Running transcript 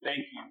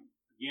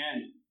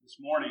this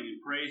morning and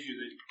praise you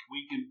that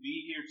we can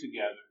be here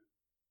together,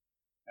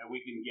 that we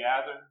can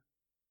gather.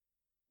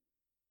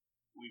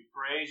 We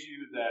praise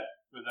you that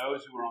for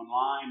those who are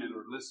online and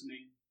are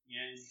listening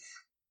in,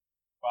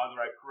 Father,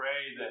 I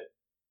pray that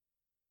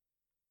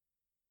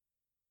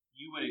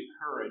you would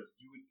encourage,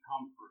 you would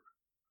comfort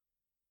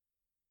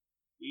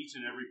each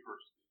and every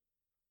person,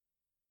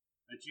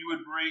 that you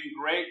would bring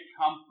great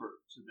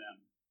comfort to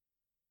them.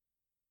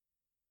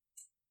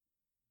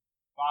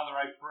 Father,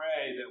 I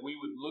pray that we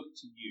would look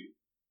to you.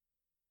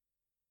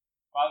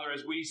 Father,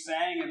 as we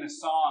sang in the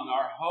song,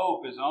 our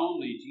hope is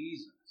only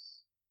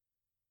Jesus.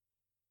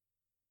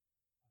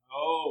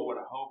 Oh, what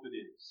a hope it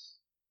is.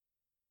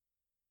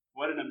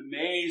 What an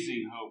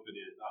amazing hope it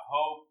is. A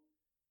hope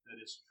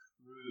that is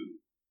true.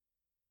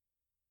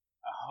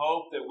 A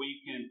hope that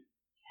we can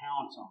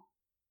count on.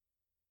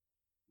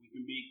 We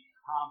can be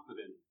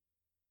confident.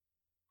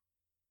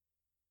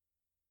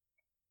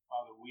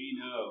 Father, we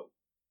know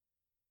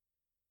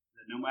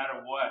that no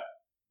matter what,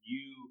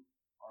 you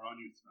are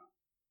on your throne.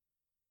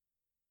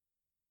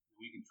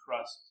 We can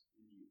trust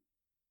in you.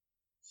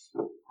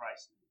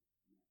 Christ.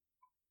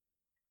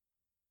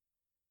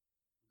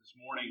 This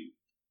morning,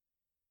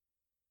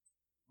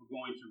 we're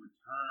going to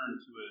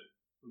return to a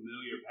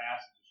familiar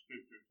passage of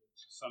Scripture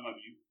to some of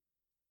you,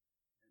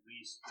 at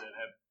least that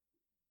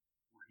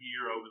were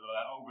here over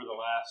the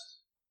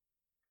last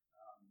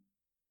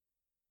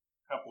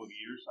couple of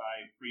years.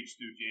 I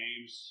preached through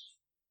James.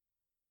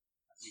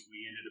 I think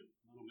we ended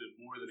a little bit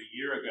more than a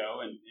year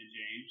ago in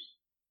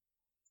James.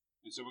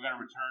 And so we're going to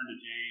return to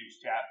James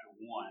chapter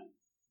 1.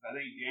 I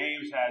think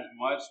James has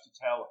much to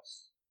tell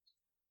us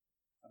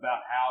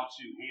about how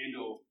to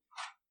handle,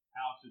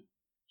 how to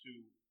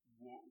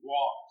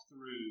walk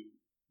through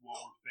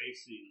what we're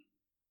facing,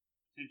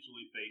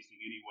 potentially facing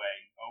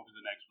anyway, over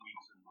the next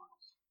weeks and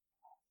months.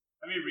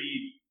 Let me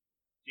read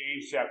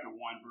James chapter 1,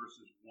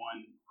 verses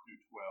 1 through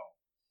 12.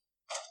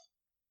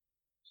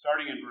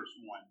 Starting in verse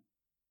 1.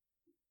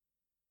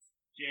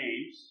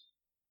 James,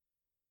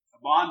 a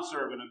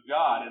bondservant of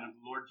God and of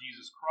the Lord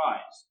Jesus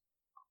Christ,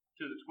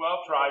 to the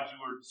 12 tribes who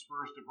are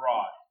dispersed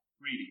abroad,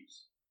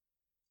 greetings.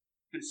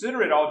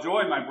 Consider it all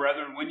joy, my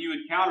brethren, when you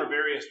encounter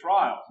various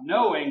trials,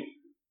 knowing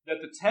that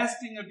the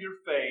testing of your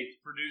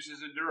faith produces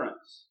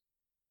endurance.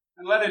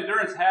 And let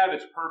endurance have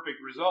its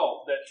perfect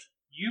result, that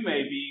you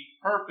may be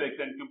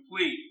perfect and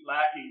complete,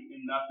 lacking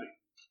in nothing.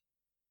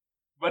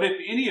 But if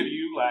any of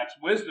you lacks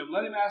wisdom,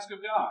 let him ask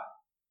of God,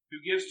 who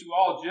gives to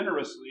all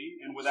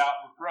generously and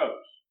without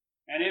reproach,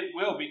 and it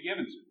will be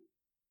given to him.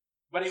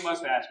 But he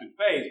must ask in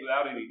faith,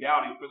 without any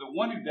doubting, for the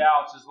one who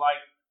doubts is like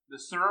the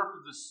surf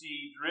of the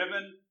sea,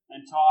 driven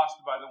and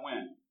tossed by the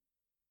wind.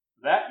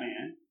 That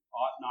man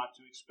ought not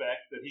to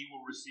expect that he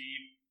will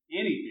receive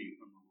anything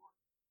from the Lord,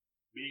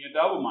 being a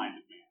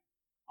double-minded man,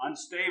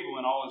 unstable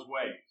in all his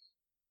ways.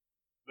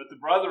 But the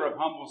brother of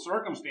humble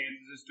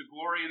circumstances is to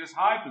glory in his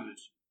high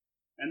position,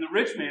 and the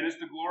rich man is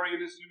to glory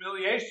in his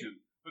humiliation,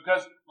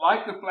 because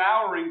like the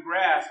flowering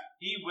grass,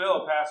 he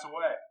will pass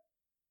away.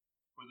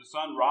 For the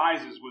sun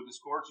rises with the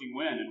scorching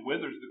wind and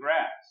withers the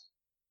grass,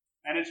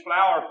 and its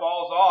flower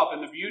falls off,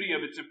 and the beauty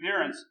of its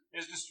appearance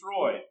is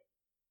destroyed.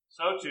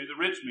 So too the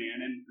rich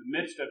man in the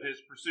midst of his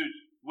pursuits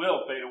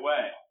will fade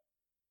away.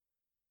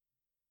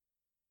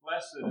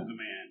 Blessed is the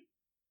man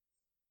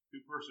who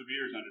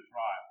perseveres under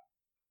trial.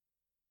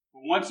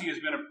 For once he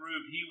has been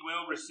approved, he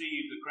will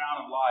receive the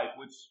crown of life,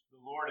 which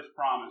the Lord has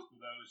promised to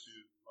those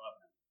who love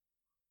him.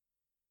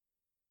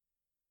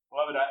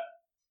 Beloved, I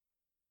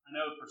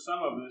know for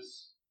some of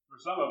us,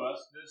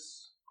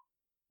 this,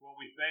 what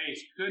we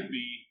face could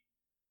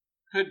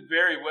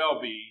very well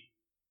be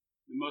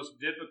the most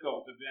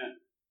difficult event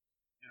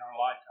in our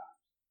lifetime.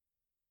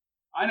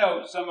 I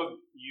know some of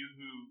you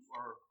who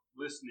are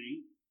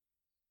listening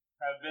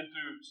have been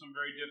through some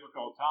very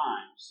difficult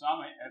times.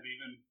 Some have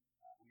even,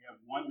 we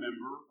have one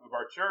member of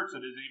our church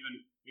that has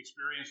even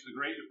experienced the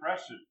Great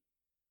Depression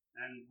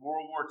and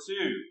World War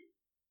II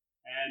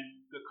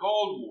and the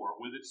Cold War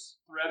with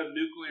its threat of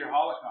nuclear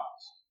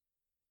holocaust.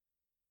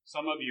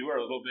 Some of you are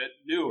a little bit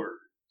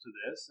newer to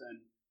this,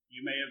 and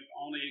you may have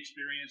only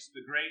experienced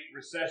the Great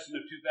Recession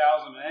of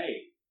 2008.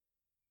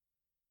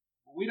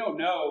 We don't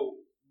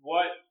know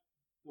what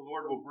the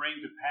Lord will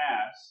bring to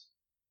pass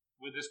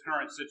with this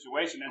current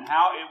situation and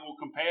how it will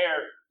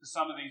compare to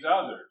some of these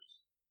others.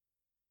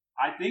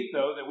 I think,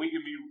 though, that we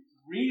can be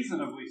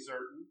reasonably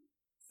certain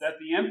that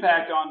the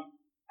impact on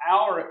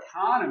our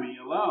economy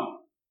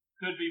alone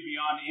could be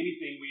beyond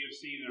anything we have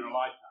seen in our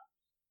lifetime.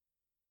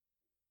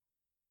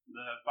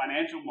 The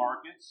financial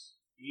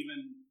markets,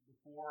 even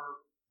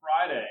before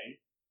Friday,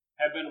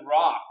 have been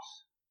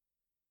rocked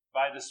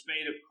by the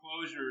spate of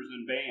closures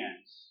and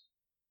bans.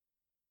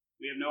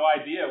 We have no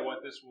idea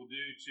what this will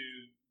do to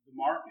the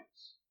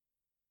markets,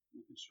 the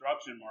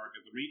construction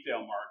market, the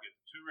retail market,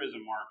 the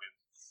tourism market,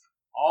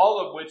 all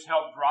of which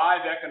help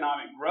drive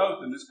economic growth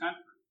in this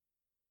country.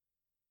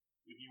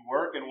 If you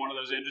work in one of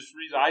those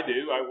industries, I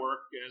do. I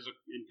work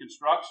in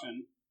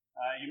construction.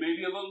 You may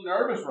be a little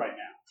nervous right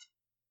now.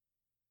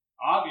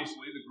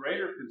 Obviously, the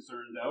greater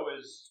concern, though,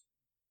 is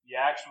the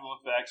actual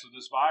effects of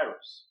this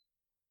virus.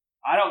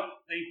 I don't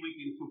think we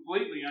can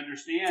completely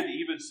understand,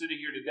 even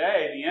sitting here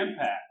today, the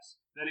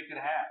impacts that it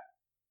could have.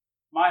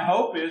 My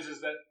hope is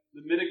that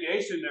the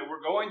mitigation that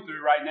we're going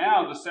through right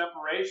now, the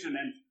separation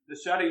and the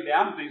shutting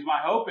down of things, my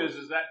hope is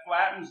that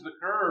flattens the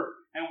curve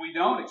and we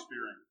don't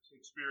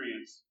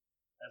experience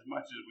as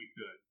much as we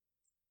could.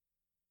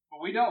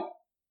 But we don't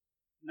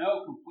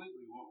know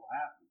completely what will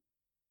happen.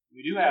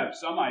 We do have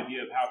some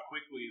idea of how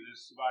quickly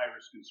this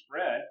virus can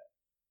spread.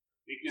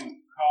 It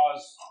can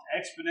cause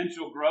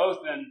exponential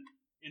growth and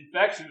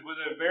infections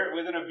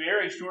within a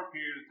very short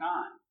period of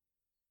time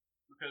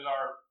because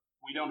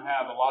we don't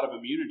have a lot of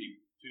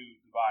immunity to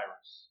the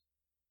virus.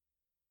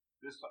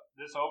 This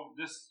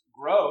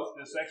growth,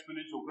 this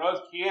exponential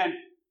growth,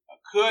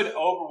 could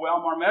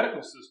overwhelm our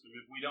medical system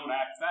if we don't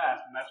act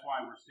fast, and that's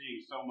why we're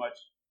seeing so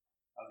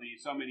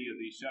many of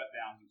these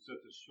shutdowns in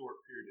such a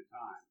short period of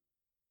time.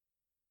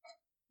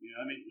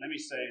 Let me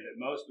say that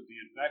most of the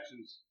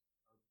infections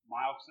are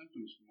mild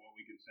symptoms from what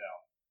we can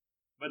tell.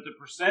 But the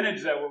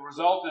percentage that will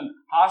result in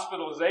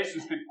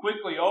hospitalizations could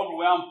quickly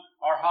overwhelm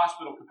our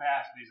hospital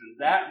capacities, and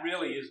that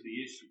really is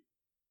the issue.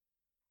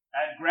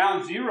 At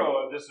ground zero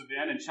of this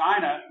event in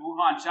China,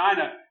 Wuhan,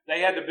 China,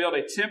 they had to build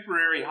a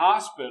temporary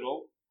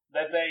hospital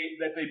that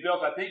they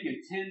built, I think,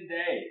 in 10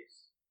 days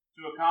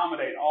to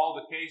accommodate all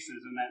the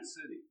cases in that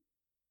city.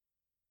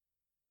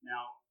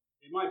 Now,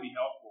 it might be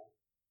helpful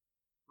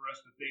for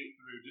us to think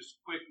through just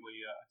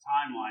quickly a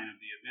timeline of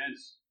the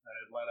events that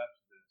had led up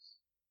to this.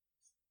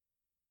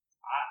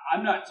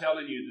 I'm not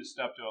telling you this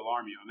stuff to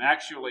alarm you.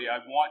 I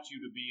want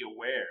you to be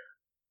aware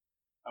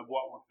of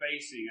what we're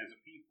facing as a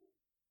people.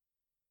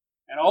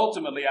 And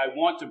ultimately, I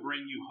want to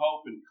bring you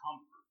hope and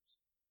comfort.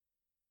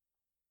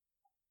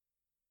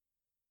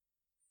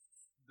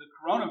 The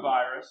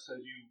coronavirus,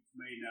 as you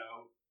may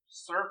know,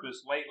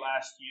 surfaced late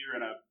last year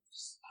in a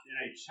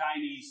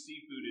Chinese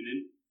seafood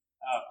and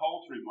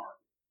poultry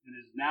market, and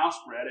is now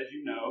spread, as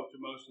you know, to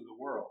most of the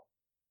world.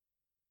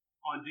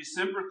 On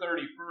December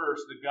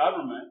 31st, the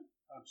government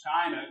of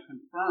China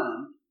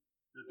confirmed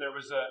that there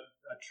was a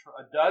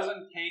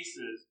dozen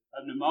cases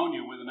of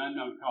pneumonia with an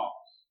unknown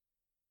cause.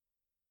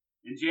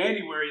 On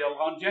January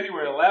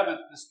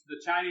 11th,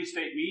 the Chinese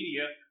state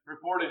media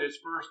reported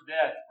its first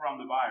death from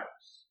the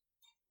virus.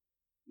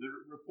 The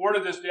report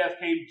of this death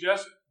came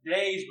just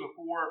days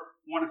before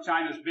one of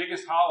China's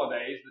biggest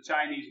holidays, the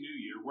Chinese New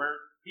Year, where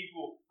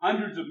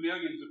hundreds of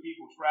millions of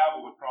people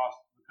traveled across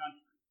the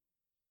country.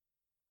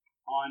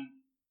 On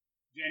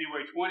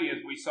January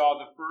 20th, we saw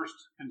the first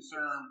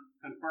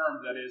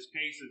confirmed, that is,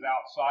 cases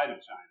outside of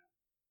China.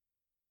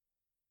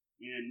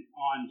 And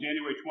on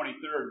January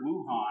 23rd,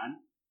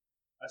 Wuhan,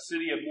 a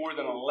city of more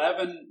than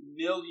 11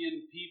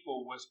 million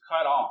people, was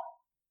cut off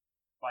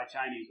by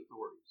Chinese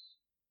authorities.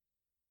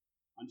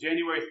 On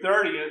January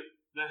 30th,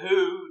 the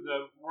WHO,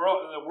 the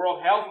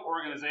World Health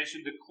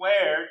Organization,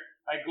 declared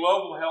a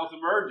global health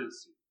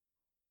emergency.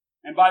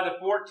 And by the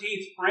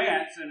 14th,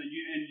 France and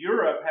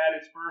Europe had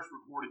its first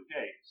reported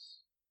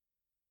case.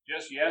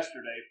 Just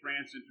yesterday,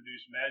 France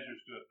introduced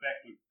measures to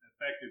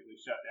effectively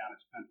shut down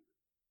its country.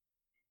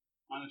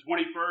 On the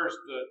 21st,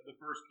 the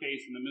first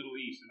case in the Middle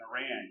East, in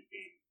Iran,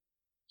 came.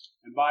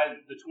 And by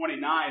the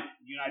 29th,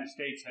 the United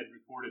States had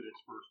recorded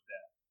its first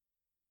death.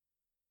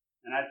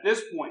 And at this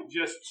point,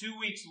 just 2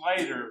 weeks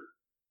later,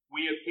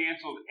 we have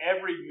canceled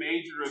every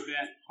major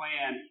event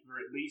planned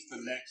for at least the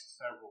next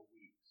several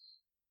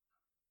weeks.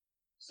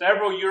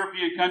 Several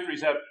European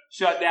countries have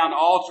shut down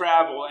all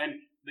travel, and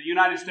the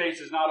United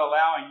States is not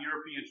allowing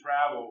European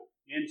travel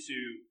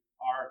into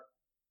our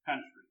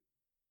country.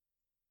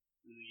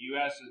 And the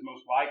U.S. is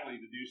most likely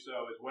to do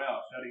so as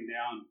well, shutting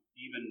down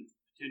even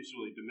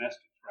potentially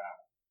domestic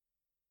travel.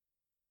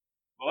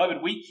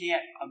 Beloved, we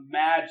can't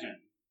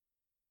imagine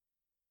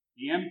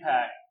the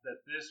impact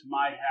that this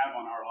might have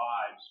on our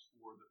lives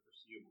for the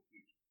foreseeable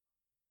future.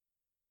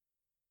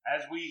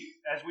 As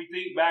we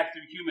think back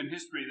through human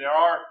history, there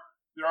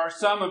are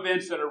some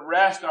events that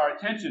arrest our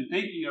attention.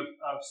 Thinking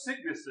of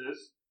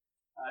sicknesses,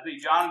 I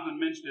think Jonathan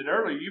mentioned it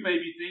earlier, you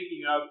may be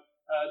thinking of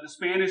the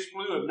Spanish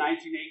flu of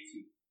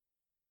 1918,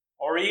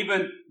 or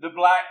even the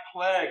Black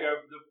Plague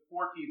of the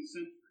 14th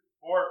century,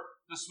 or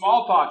the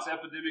smallpox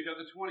epidemic of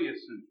the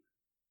 20th century.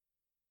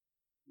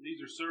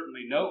 These are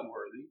certainly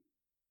noteworthy,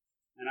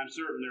 and I'm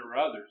certain there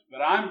were others, but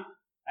I'm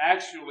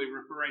actually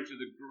referring to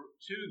the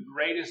two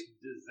greatest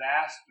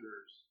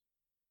disasters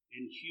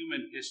in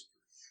human history.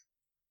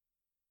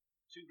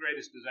 Two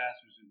greatest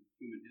disasters in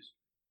human history.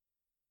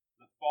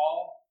 The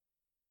fall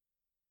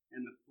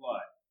and the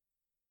flood.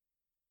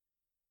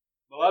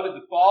 Beloved,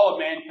 the fall of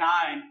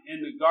mankind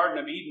in the Garden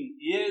of Eden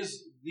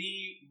is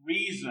the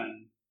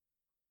reason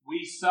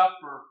we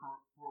suffer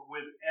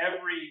with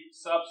every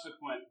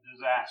subsequent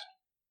disaster.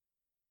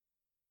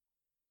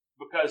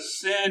 Because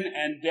sin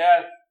and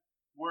death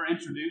were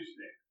introduced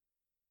there.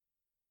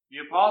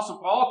 The Apostle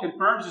Paul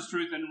confirms this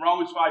truth in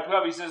Romans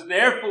 5:12. He says,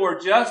 "Therefore,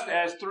 just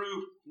as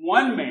through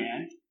one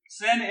man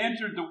sin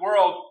entered the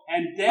world,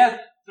 and death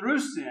through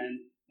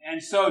sin,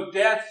 and so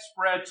death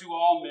spread to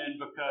all men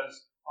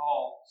because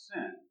all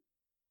sinned."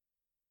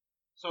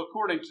 So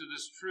according to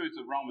this truth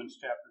of Romans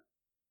chapter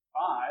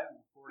 5,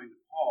 according to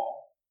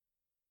Paul,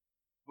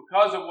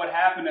 because of what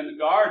happened in the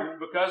garden,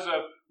 because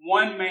of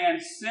one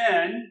man's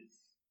sin,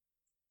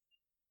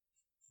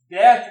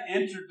 death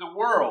entered the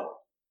world.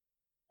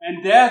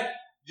 And death,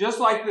 just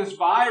like this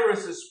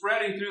virus is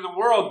spreading through the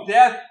world,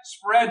 death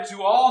spread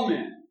to all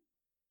men.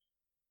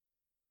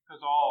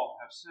 Because all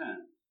have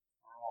sinned,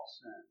 or all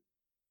sinned.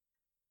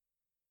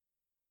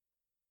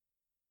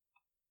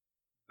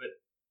 But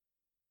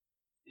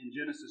in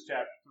Genesis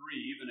chapter 3,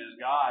 even as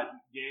God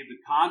gave the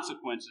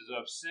consequences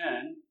of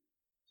sin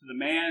to the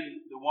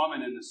man, the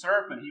woman, and the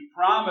serpent, He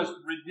promised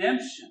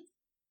redemption.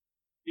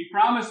 He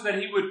promised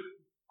that He would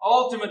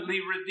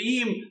ultimately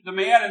redeem the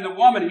man and the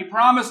woman. He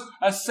promised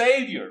a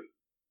Savior,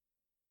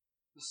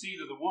 the seed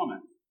of the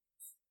woman.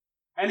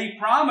 And He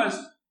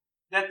promised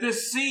that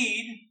this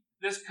seed,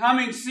 this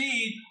coming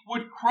seed,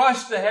 would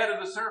crush the head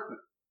of the serpent.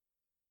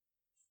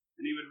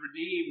 And He would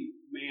redeem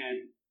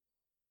man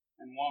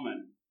and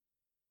woman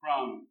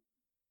from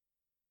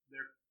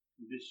their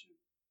condition.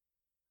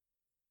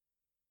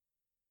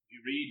 If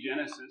you read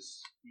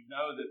Genesis, you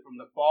know that from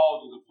the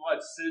fall to the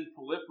flood, sin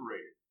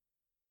proliferated.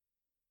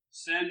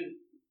 Sin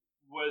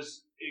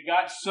it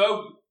got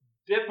so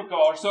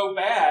difficult, or so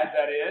bad,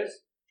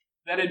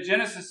 that in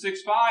Genesis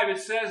 6:5 it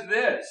says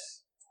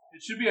this.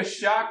 It should be a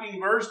shocking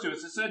verse to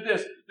us. It said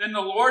this: "Then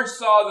the Lord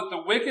saw that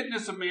the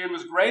wickedness of man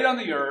was great on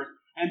the earth,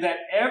 and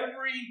that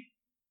every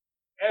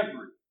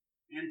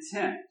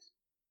intent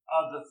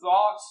of the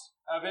thoughts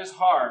of his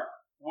heart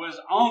was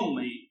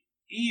only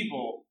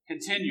evil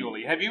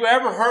continually." Have you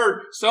ever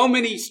heard so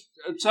many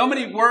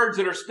words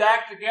that are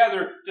stacked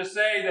together to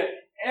say that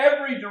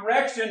every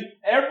direction,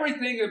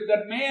 everything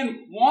that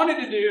man wanted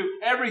to do,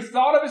 every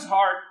thought of his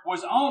heart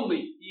was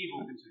only evil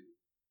continually?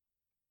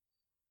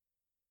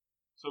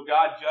 So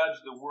God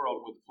judged the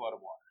world with the flood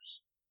of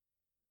waters.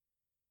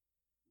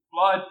 The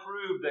flood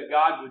proved that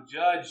God would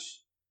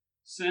judge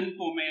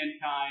sinful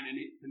mankind, and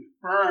it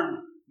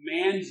confirmed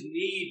man's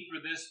need for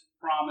this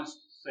promised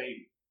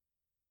Savior.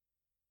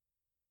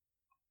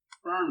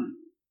 Confirmed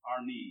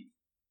our need.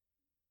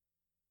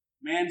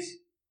 Man's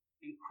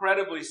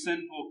incredibly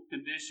sinful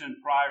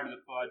condition prior to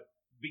the flood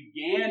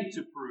began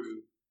to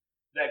prove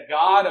that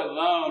God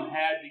alone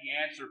had the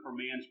answer for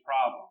man's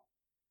problem.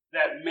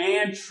 That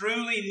man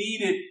truly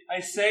needed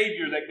a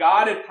Savior that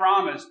God had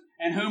promised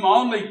and whom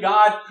only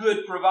God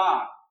could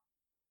provide.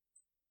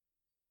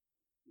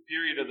 The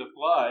period of the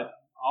flood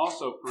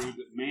also proved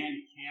that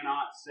man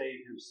cannot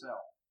save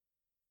himself.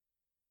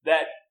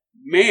 That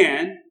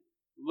man,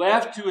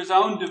 left to his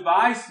own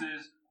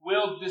devices,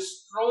 will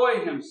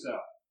destroy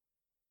himself.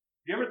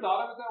 Have you ever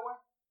thought of it that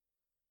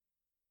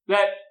way?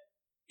 That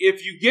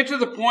if you get to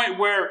the point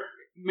where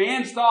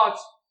man's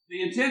thoughts,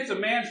 the intents of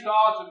man's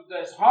thoughts of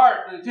his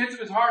heart, the intents of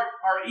his heart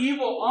are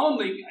evil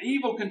only,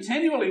 evil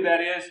continually,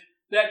 that is,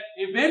 that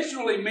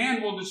eventually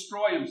man will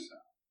destroy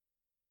himself.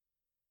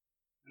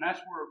 And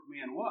that's where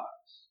man was.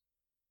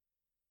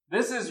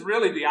 This is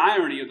really the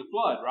irony of the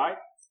flood, right?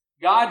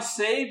 God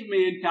saved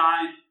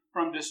mankind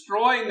from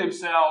destroying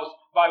themselves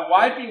by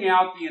wiping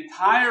out the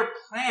entire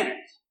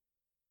planet,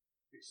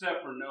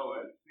 except for Noah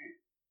and his family.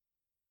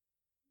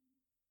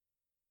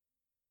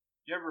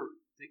 Did you ever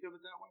think of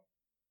it that way?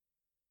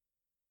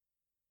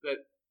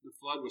 That the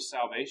flood was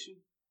salvation?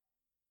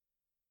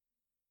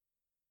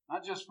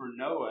 Not just for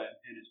Noah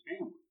and his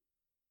family.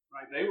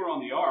 Right? They were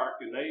on the ark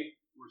and they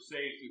were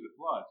saved through the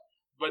flood.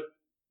 But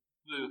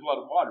through the flood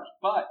of waters.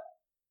 But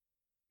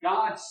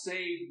God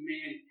saved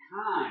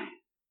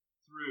mankind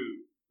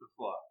through the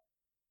flood.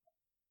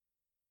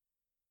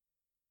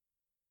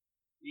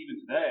 Even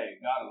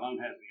today, God alone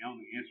has the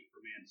only answer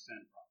for man's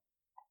sin problem.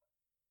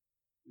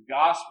 The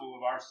gospel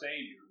of our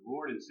Savior,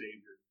 Lord and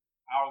Savior,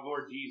 our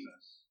Lord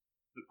Jesus,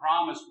 the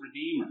promised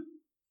Redeemer.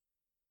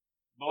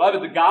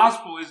 Beloved, the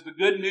gospel is the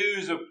good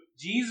news of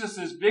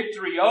Jesus'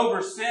 victory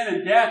over sin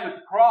and death at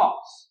the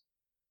cross.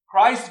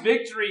 Christ's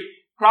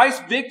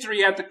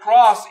victory at the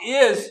cross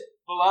is,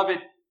 beloved,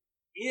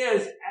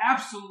 is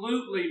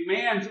absolutely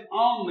man's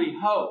only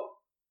hope.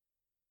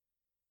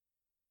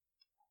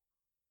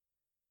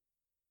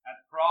 At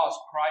the cross,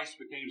 Christ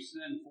became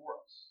sin for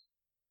us.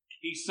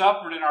 He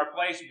suffered in our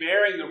place,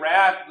 bearing the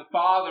wrath of the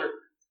Father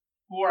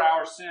for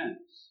our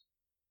sins.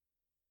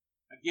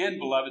 Again,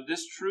 beloved,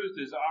 this truth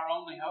is our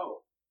only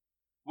hope.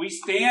 We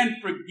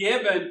stand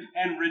forgiven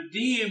and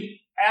redeemed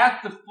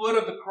at the foot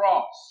of the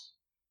cross.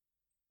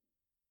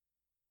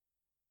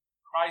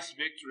 Christ's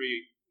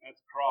victory at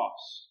the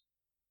cross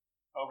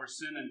over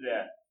sin and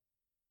death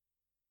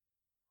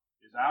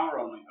is our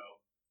only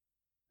hope.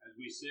 As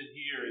we sit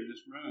here in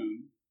this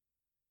room,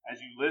 as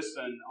you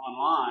listen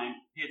online,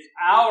 it's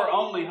our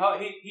only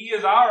hope. He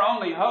is our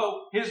only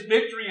hope. His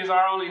victory is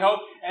our only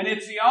hope. And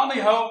it's the only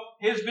hope.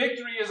 His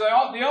victory is the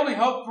only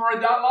hope for a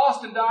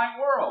lost and dying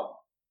world.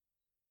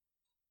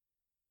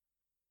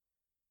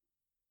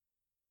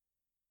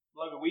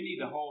 Beloved, we need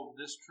to hold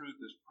this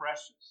truth as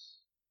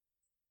precious.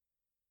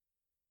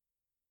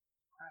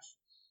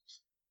 Precious.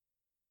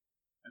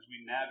 As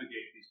we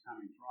navigate these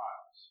coming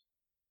trials.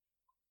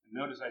 And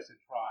notice I said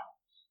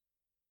trials.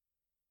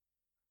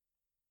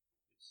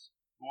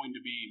 going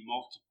to be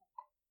multiple.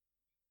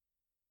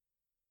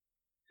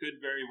 Could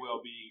very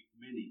well be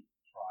many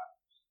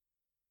trials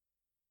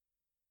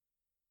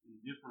in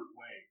different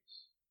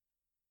ways.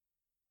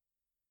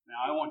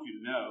 Now, I want you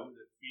to know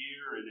that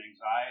fear and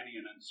anxiety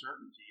and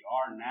uncertainty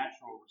are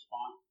natural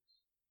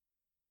responses,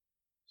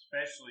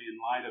 especially in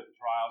light of the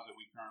trials that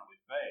we currently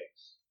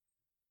face.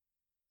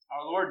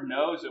 Our Lord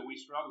knows that we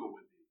struggle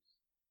with these.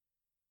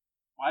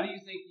 Why do you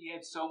think He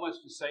had so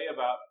much to say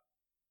about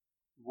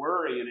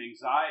worry and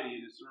anxiety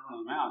in His Sermon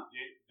on the Mount?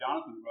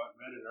 Jonathan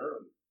read it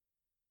earlier.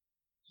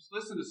 Just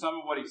listen to some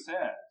of what He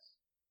says.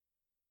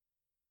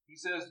 He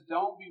says,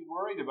 don't be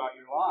worried about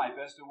your life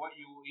as to what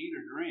you will eat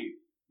or drink,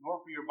 nor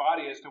for your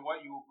body as to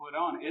what you will put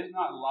on. Is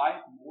not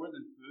life more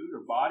than food, or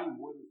body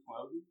more than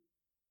clothing?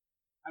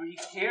 I mean, He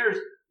cares.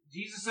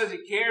 Jesus says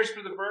He cares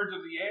for the birds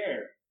of the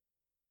air.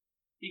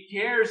 He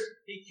cares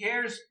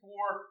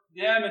for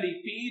them and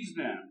He feeds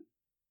them.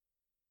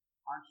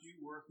 Aren't you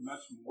worth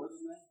much more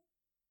than that?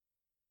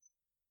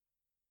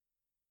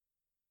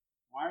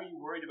 Why are you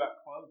worried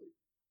about clothing?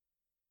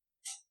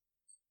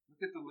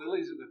 Look at the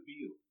lilies of the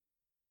field.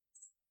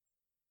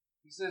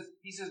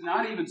 He says,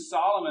 not even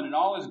Solomon in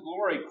all his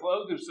glory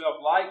clothed himself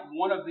like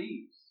one of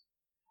these.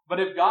 But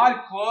if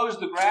God clothes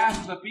the grass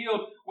of the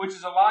field, which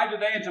is alive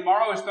today and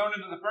tomorrow is thrown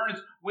into the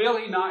furnace, will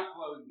He not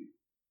clothe you?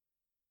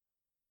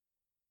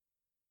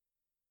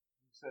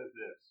 He says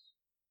this,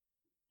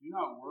 do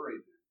not worry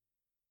then,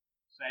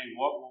 saying,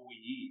 what will we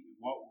eat, and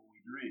what will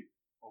we drink,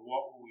 or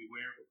what will we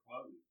wear for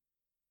clothing?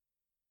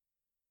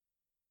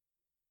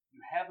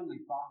 Your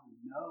heavenly Father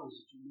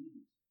knows that you need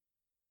it.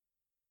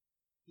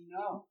 He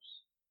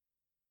knows.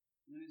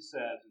 And then it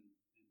says in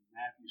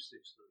Matthew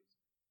 6:33,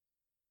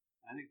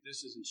 I think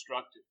this is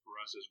instructive for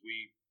us as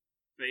we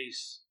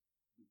face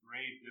the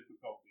grave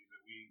difficulty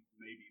that we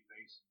may be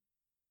facing.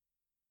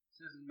 It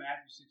says in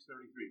Matthew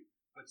 6:33,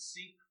 but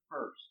seek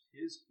first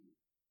His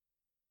kingdom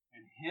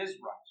and His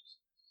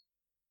righteousness,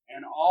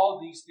 and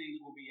all these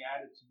things will be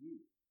added to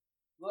you.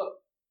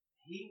 Look,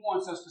 He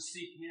wants us to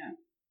seek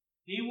Him.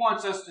 He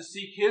wants us to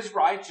seek His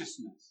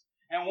righteousness.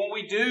 And when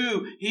we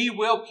do, He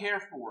will care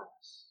for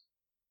us.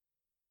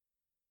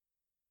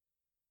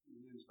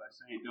 By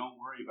saying, don't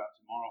worry about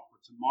tomorrow, for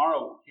tomorrow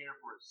will care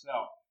for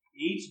itself.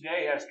 Each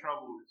day has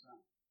trouble of its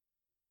own.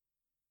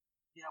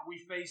 Yeah, we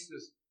face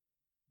this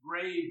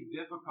grave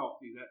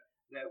difficulty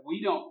that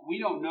we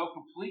don't know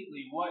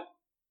completely what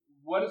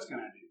it's going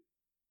to do.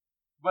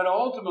 But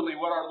ultimately,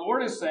 what our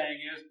Lord is saying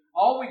is,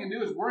 all we can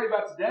do is worry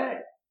about today.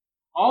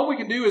 All we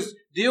can do is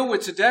deal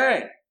with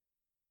today.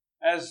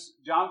 As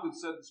Jonathan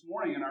said this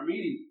morning in our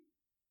meeting,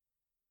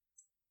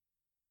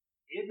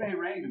 it may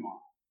rain tomorrow.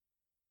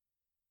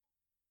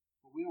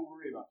 We don't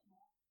worry about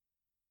tomorrow.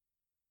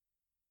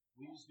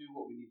 We just do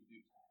what we need to do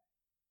today.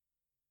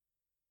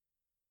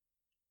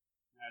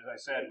 As I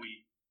said,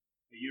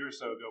 a year or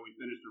so ago, we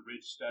finished a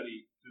rich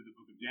study through the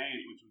book of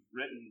James, which was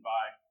written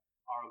by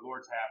our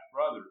Lord's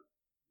half-brother.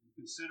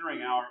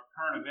 Considering our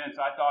current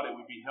events, I thought it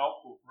would be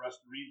helpful for us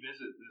to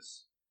revisit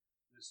this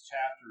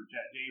chapter,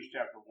 James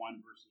chapter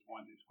 1, verses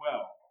 1 to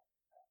 12.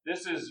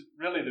 This is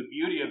really the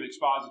beauty of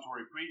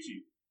expository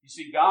preaching. You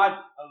see, God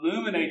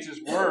illuminates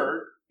His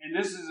Word. And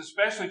this is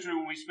especially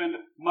true when we spend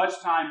much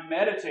time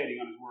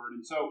meditating on His Word.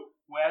 And so,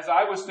 as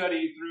I was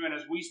studying through, and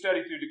as we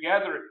studied through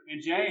together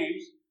in James,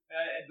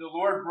 the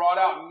Lord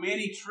brought out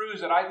many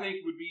truths that I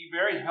think would be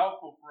very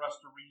helpful for us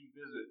to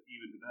revisit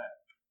even today.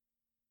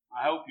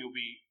 I hope you'll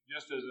be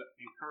just as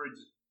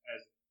encouraged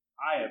as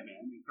I have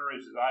been,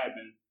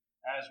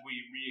 as we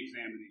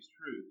re-examine these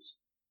truths.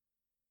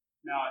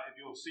 Now,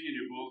 if you'll see in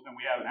your bulletin,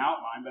 we have an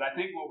outline, but I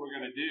think what we're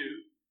going to do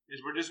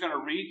is we're just going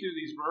to read through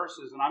these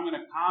verses, and I'm going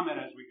to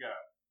comment as we go.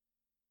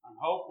 I'm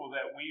hopeful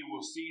that we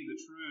will see the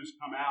truths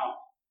come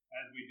out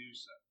as we do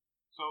so.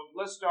 So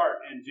let's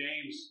start in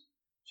James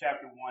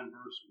chapter 1,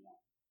 verse 1.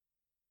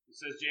 It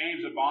says,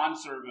 James, a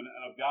bondservant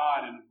of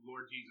God and of the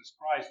Lord Jesus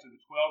Christ, to the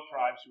 12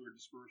 tribes who are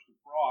dispersed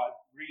abroad,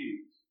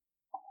 greetings.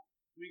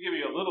 Let me give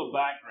you a little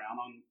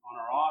background on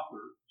our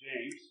author,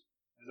 James.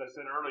 As I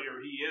said earlier,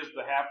 he is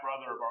the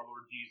half-brother of our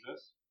Lord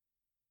Jesus.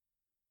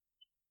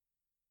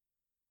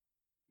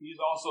 He is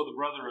also the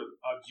brother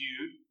of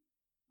Jude.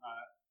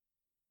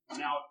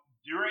 Now,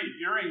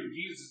 during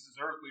Jesus'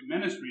 earthly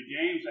ministry,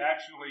 James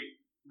actually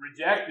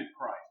rejected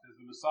Christ as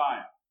the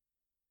Messiah.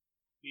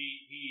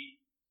 He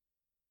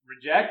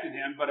rejected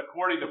Him, but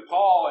according to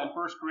Paul in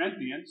 1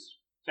 Corinthians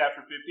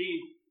chapter 15,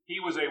 he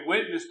was a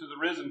witness to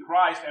the risen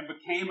Christ and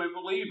became a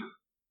believer.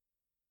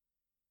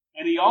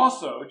 And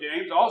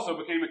James also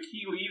became a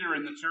key leader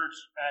in the church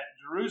at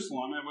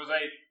Jerusalem and was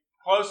a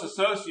close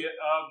associate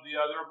of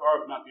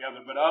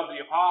of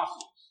the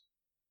apostles.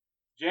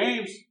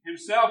 James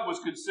himself was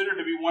considered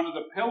to be one of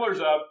the pillars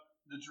of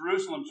the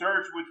Jerusalem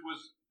church, which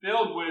was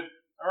filled with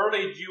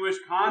early Jewish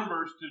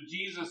converts to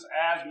Jesus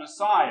as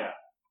Messiah.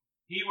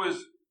 He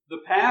was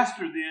the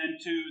pastor then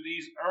to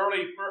these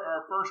early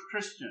first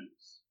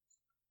Christians.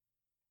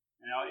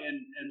 Now,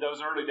 in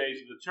those early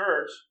days of the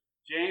church,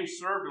 James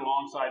served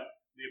alongside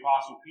the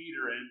Apostle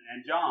Peter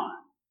and John.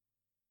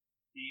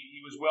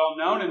 He was well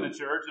known in the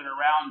church and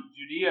around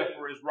Judea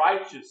for his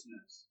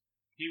righteousness.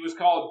 He was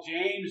called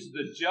James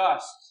the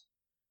Just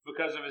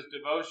because of his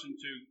devotion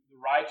to the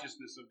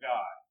righteousness of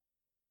God.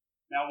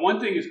 Now, one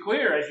thing is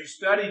clear as you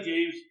study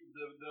James,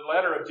 the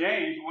letter of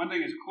James, one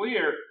thing is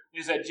clear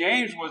is that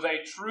James was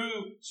a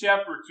true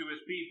shepherd to his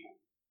people.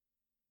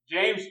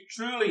 James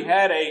truly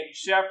had a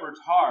shepherd's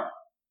heart.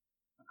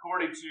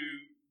 According to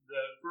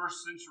the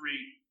first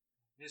century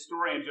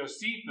historian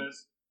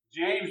Josephus,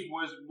 James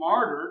was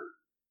martyred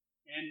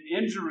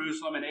in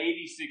Jerusalem in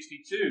AD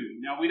 62.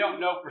 Now, we don't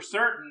know for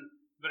certain,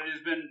 but it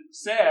has been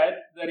said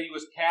that he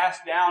was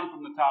cast down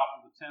from the top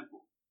of the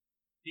temple.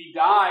 He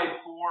died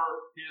for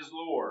his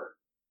Lord.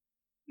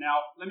 Now,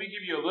 let me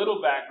give you a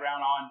little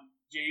background on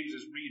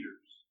James's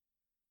readers.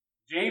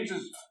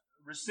 James's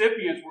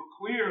recipients were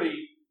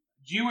clearly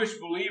Jewish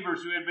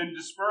believers who had been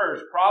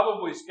dispersed,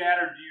 probably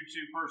scattered due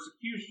to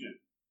persecution.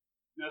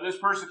 Now, this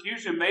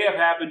persecution may have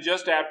happened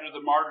just after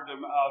the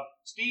martyrdom of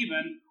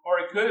Stephen, or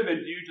it could have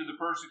been due to the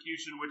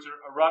persecution which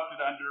erupted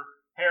under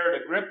Herod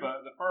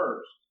Agrippa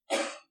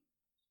I.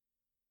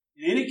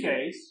 In any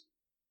case,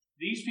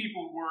 these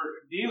people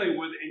were dealing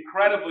with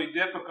incredibly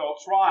difficult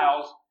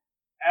trials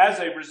as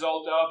a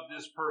result of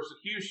this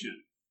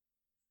persecution.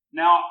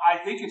 Now, I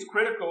think it's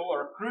critical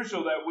or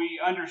crucial that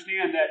we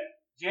understand that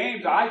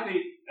James, I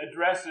think,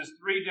 addresses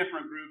three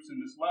different groups in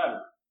this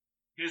letter.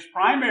 His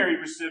primary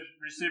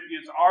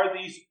recipients are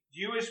these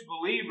Jewish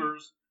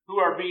believers who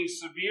are being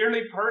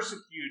severely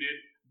persecuted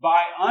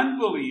by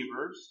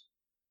unbelievers,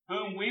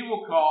 whom we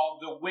will call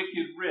the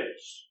wicked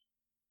rich.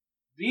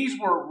 These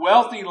were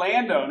wealthy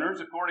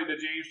landowners, according to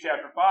James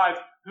chapter 5,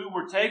 who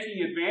were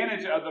taking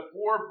advantage of the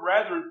poor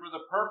brethren for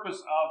the purpose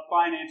of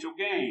financial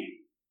gain.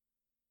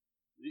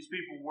 These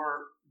people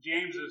were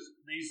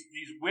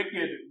these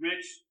wicked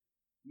rich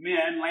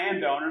men,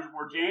 landowners,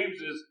 were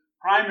James's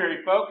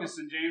primary focus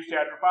in James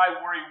chapter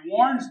 5, where he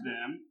warns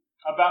them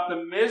about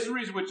the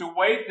miseries which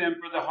await them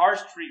for the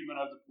harsh treatment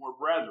of the poor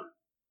brethren.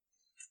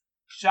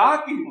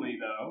 Shockingly,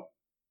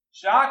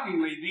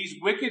 these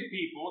wicked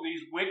people,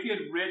 these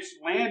wicked rich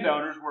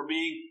landowners were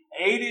being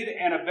aided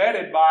and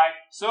abetted by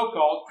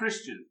so-called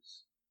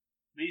Christians.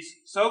 These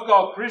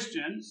so-called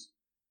Christians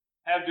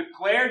have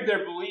declared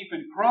their belief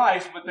in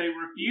Christ, but they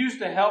refuse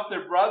to help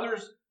their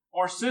brothers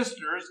or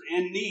sisters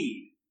in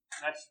need.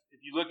 That's, if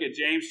you look at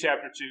James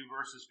chapter 2,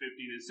 verses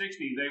 15 and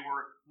 16, they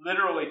were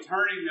literally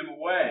turning them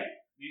away.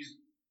 These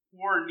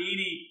poor,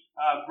 needy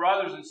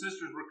brothers and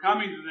sisters were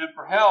coming to them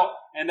for help,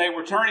 and they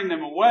were turning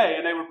them away.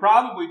 And they were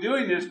probably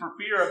doing this for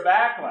fear of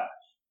backlash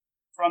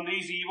from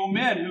these evil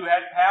men who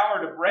had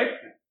power to break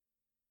them,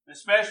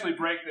 especially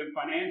break them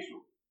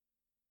financially.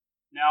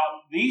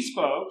 Now, these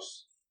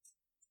folks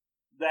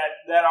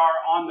that are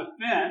on the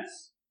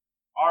fence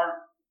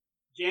are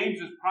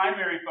James's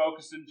primary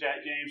focus in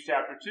James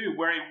chapter 2,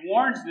 where he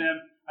warns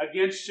them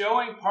against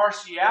showing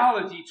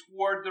partiality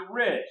toward the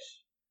rich.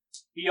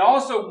 He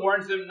also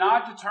warns them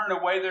not to turn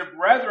away their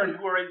brethren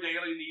who are in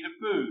daily need of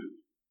food.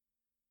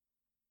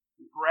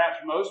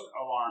 Perhaps most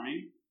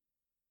alarming,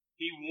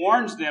 he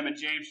warns them in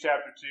James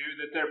chapter 2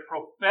 that their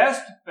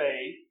professed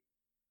faith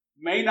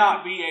may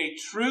not be a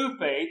true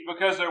faith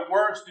because their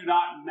works do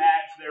not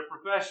match their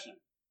profession.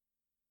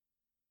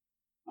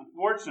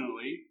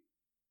 Unfortunately,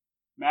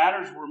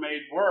 matters were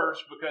made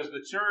worse because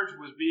the church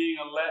was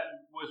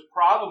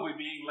probably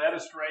being led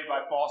astray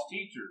by false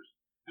teachers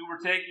who were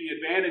taking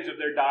advantage of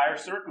their dire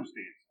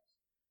circumstances.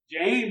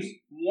 James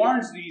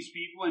warns these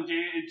people in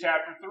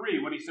chapter 3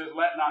 when he says,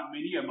 "Let not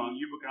many among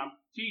you become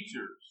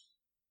teachers."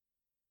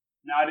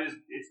 Now,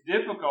 it's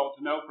difficult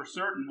to know for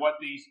certain what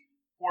these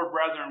poor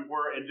brethren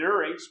were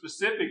enduring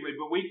specifically,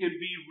 but we can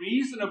be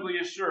reasonably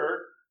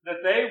assured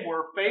that they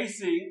were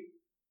facing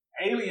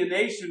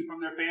alienation from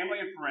their family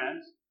and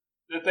friends,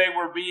 that they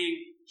were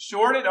being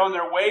shorted on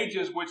their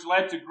wages, which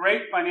led to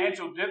great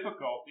financial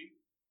difficulty.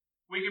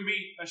 We can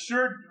be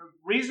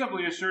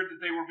reasonably assured that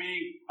they were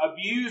being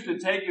abused and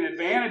taken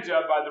advantage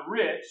of by the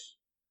rich,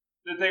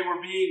 that they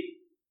were being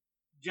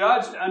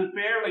judged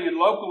unfairly in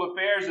local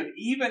affairs and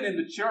even in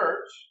the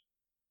church,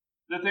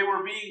 that they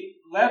were being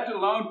left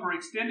alone for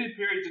extended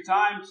periods of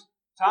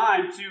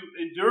time to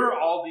endure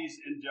all these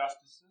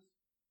injustices.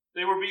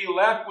 They were being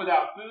left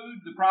without food,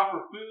 the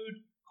proper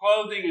food,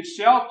 clothing, and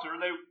shelter.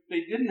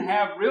 They didn't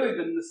have really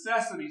the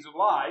necessities of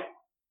life,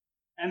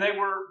 and they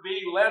were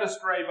being led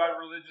astray by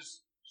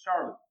religious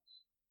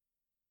charlatans.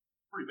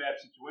 Pretty bad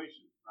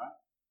situation, right?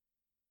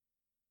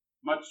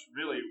 Much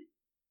really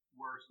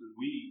worse than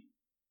we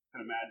can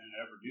imagine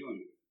ever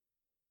dealing with.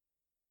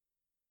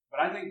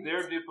 But I think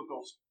their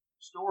difficult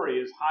story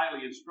is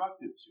highly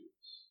instructive to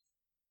us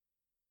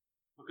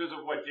because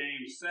of what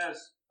James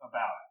says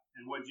about it,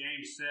 and what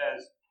James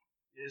says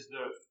is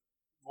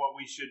what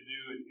we should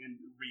do in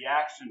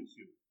reaction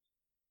to it.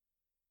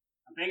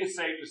 I think it's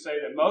safe to say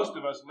that most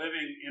of us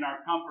living in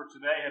our comfort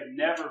today have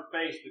never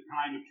faced the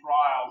kind of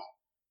trials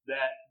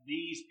that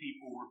these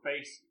people were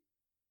facing.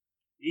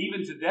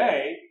 Even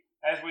today,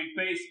 as we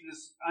face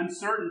this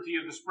uncertainty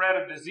of the spread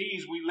of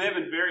disease, we live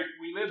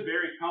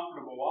very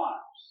comfortable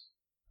lives.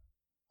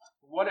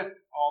 what if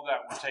all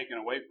that were taken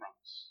away from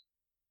us?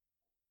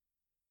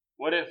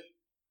 What if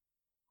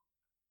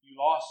you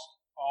lost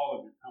all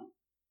of your comfort?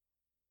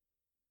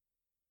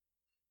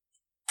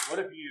 What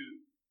if you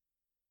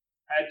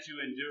had to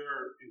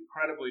endure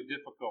incredibly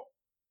difficult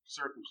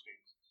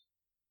circumstances?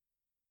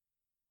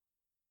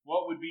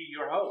 What would be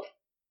your hope?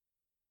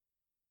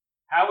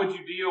 How would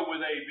you deal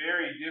with a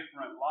very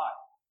different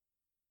life?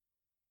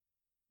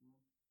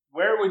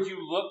 Where would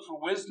you look for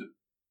wisdom?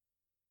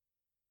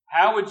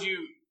 How would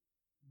you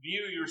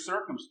view your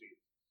circumstances?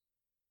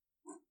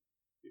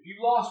 If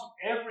you lost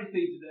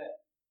everything today,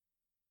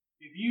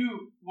 if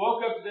you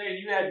woke up today and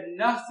you had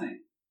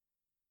nothing,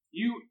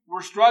 you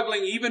were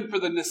struggling even for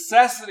the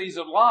necessities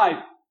of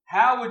life,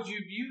 how would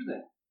you view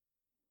that?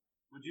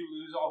 Would you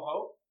lose all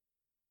hope?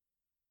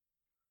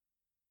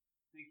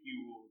 I think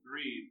you will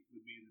agree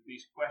with me that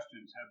these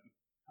questions have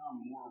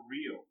become more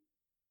real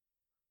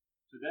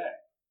today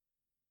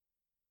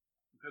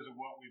because of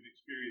what we've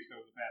experienced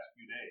over the past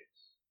few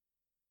days.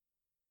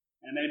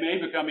 And they may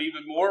become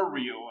even more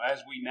real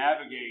as we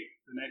navigate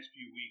the next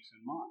few weeks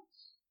and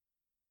months.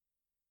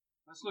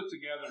 Let's look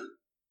together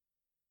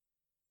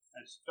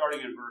at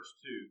starting in verse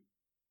 2.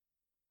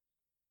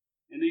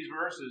 In these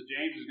verses,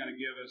 James is going to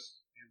give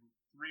us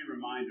 3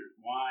 reminders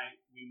why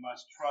we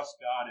must trust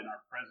God in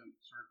our present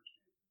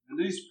circumstances. In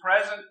this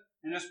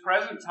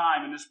present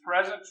time, in this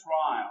present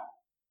trial,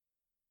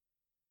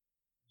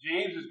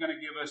 James is going to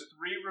give us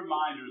 3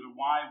 reminders of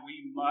why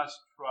we must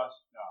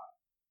trust God.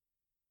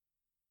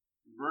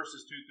 In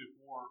verses 2 through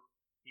 4,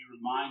 he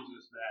reminds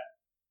us that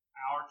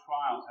our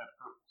trials have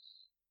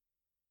purpose.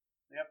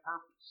 They have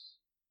purpose.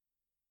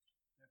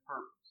 They have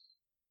purpose.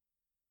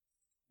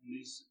 In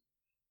these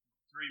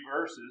 3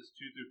 verses,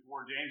 2 through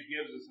 4, James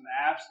gives us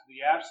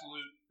the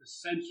absolute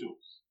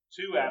essentials,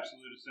 2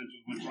 absolute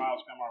essentials when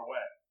trials come our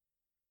way.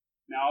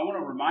 Now, I want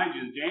to remind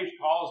you that James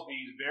calls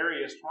these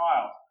various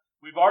trials.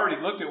 We've already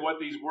looked at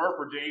what these were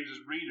for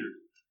James's readers.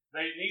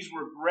 These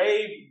were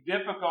grave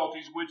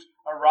difficulties which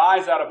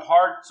arise out of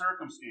hard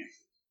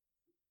circumstances.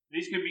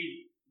 These can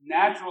be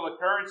natural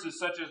occurrences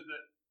such as the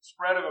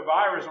spread of a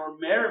virus or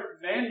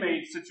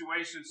man-made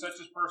situations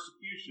such as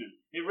persecution.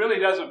 It really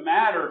doesn't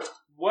matter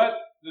where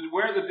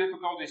the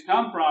difficulties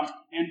come from.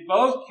 In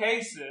both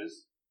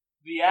cases,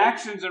 the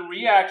actions and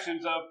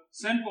reactions of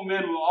sinful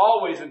men will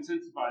always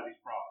intensify these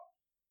problems.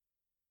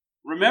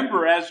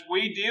 Remember, as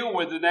we deal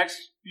with the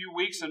next few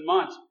weeks and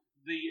months,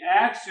 the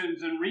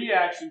actions and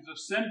reactions of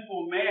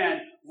sinful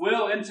man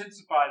will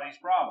intensify these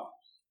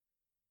problems.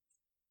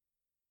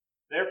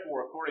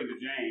 Therefore, according to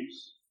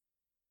James,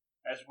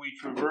 as we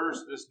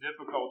traverse this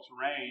difficult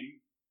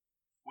terrain,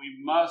 we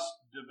must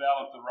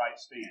develop the right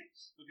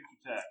stance. Look at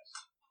your text.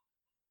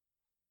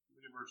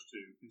 Look at verse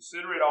 2.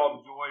 Consider it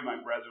all joy, my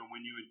brethren,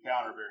 when you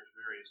encounter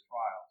various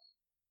trials.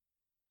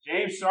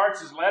 James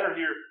starts his letter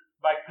here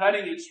by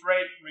cutting it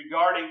straight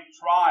regarding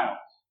trials.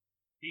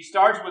 He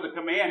starts with a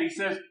command. He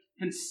says,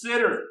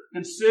 consider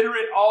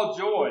it all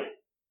joy.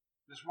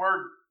 This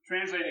word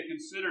translated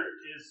consider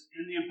is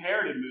in the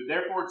imperative mood.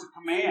 Therefore, it's a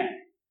command.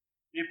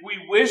 If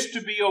we wish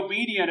to be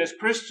obedient as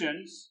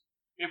Christians,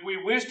 we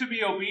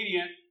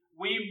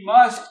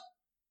must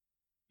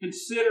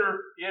consider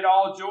it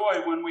all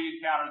joy when we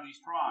encounter these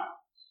trials.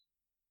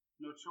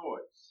 No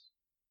choice.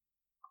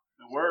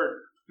 The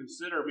word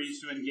consider means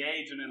to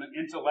engage in an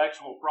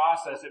intellectual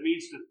process. It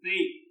means to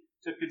think,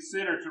 to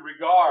consider, to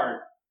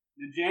regard.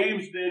 And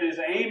James then is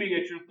aiming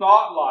at your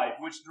thought life,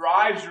 which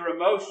drives your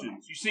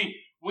emotions. You see,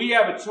 we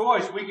have a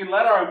choice. We can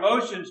let our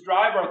emotions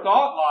drive our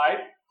thought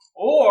life,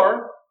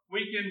 or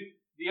we can,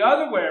 the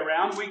other way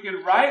around, we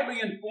can rightly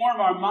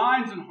inform our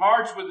minds and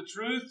hearts with the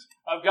truth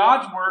of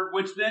God's Word,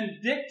 which then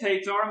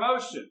dictates our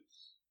emotions.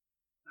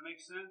 Does that make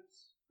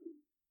sense?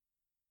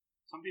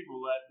 Some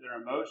people let their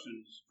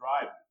emotions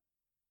drive them.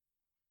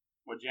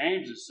 What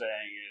James is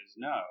saying is,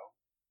 no,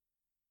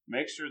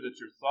 make sure that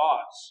your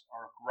thoughts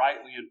are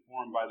rightly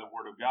informed by the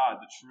Word of God,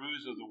 the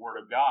truths of the Word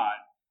of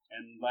God,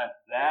 and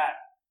let the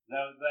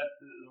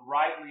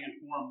rightly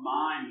informed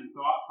mind and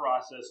thought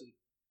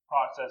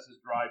processes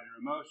drive your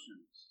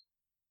emotions.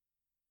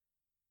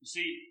 You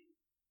see,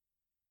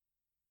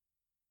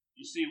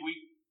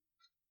 we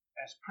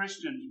as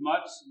Christians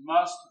must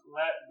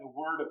let the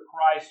Word of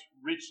Christ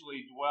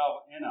richly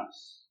dwell in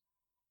us.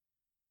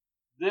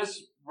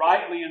 This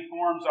rightly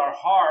informs our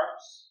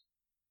hearts.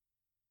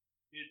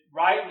 It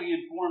rightly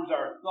informs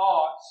our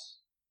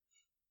thoughts,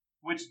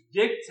 which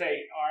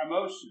dictate our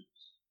emotions.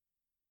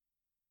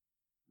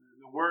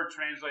 The word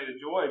translated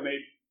joy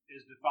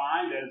is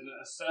defined as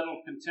a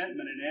settled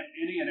contentment in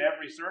any and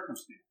every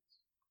circumstance.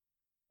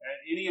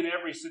 At any and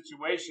every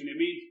situation.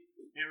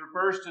 It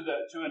refers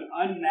to an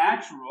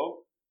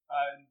unnatural.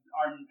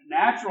 Our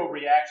natural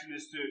reaction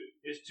is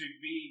to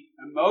be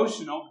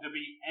emotional, to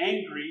be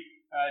angry,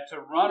 to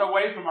run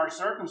away from our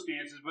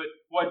circumstances. But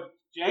what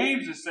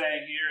James is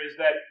saying here is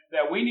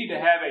that we need to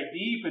have a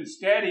deep and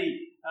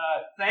steady,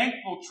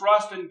 thankful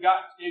trust in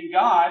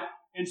God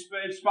in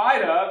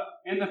spite of,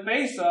 in the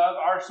face of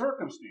our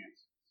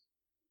circumstances.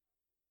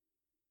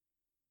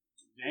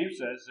 James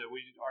says that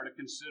we are to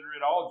consider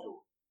it all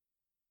joy.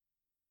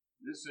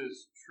 This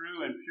is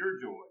true and pure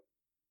joy.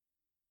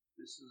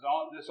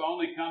 This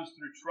only comes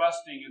through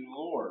trusting in the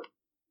Lord.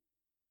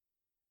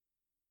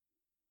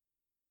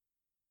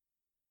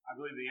 I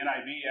believe the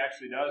NIV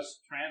actually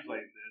does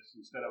translate this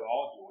instead of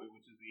all joy,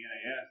 which is the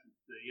NAS.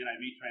 The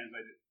NIV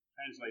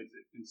translates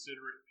it,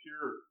 consider it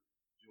pure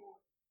joy.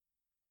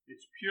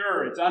 It's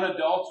pure, it's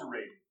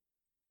unadulterated.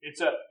 It's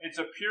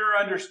a pure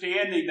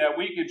understanding that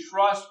we can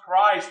trust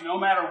Christ no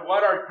matter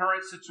what our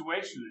current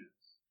situation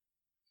is.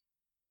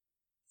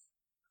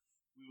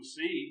 We will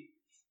see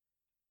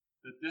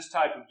that this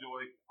type of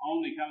joy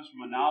only comes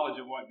from a knowledge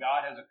of what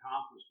God has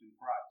accomplished in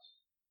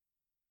Christ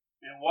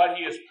and what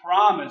He has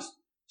promised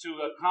to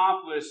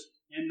accomplish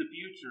in the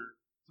future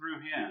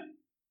through Him.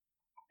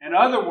 In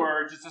other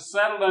words, it's a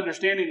settled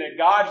understanding that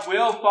God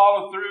will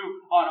follow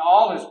through on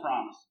all His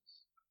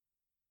promises,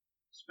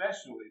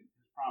 especially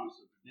His promise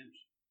of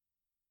redemption.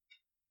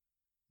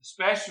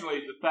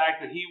 Especially the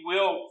fact that He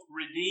will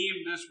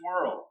redeem this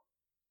world.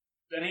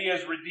 That He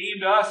has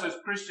redeemed us as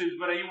Christians,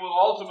 but He will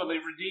ultimately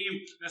redeem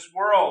this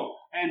world,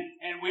 and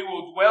we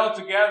will dwell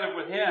together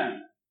with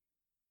Him.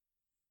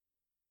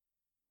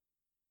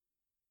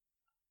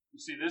 You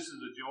see, this is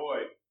a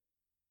joy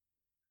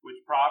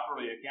which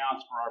properly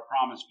accounts for our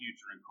promised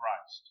future in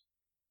Christ.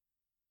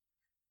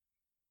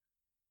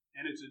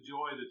 And it's a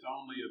joy that's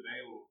only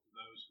available to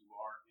those who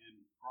are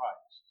in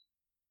Christ.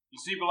 You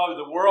see, beloved,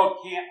 the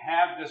world can't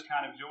have this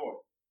kind of joy.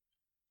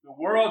 The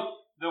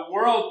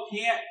world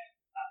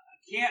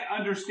can't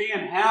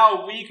understand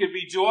how we could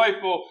be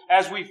joyful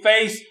as we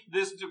face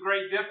this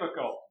great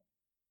difficulty.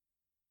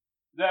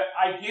 That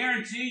I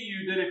guarantee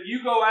you that if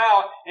you go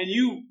out and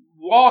you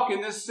walk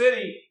in this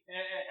city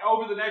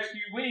over the next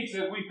few weeks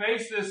as we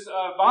face this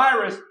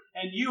virus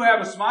and you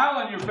have a smile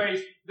on your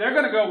face, they're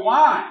going to go,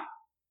 why?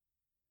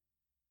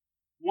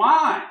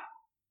 Why?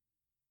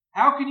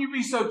 How can you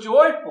be so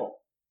joyful?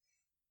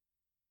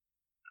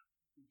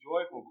 We're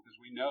joyful because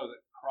we know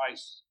that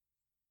Christ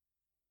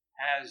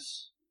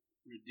has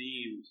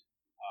redeemed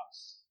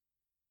us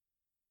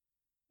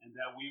and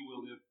that we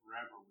will live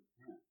forever with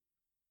Him.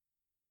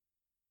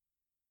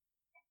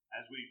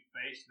 As we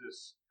face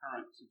this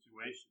current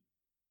situation,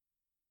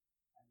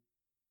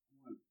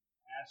 I want to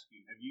ask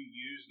you, have you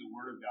used the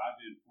Word of God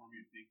to inform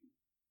your thinking?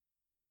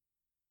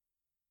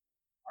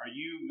 Are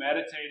you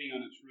meditating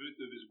on the truth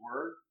of His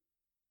Word?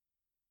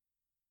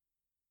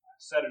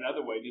 Said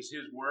another way, does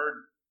His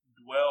Word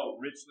dwell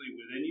richly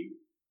within you?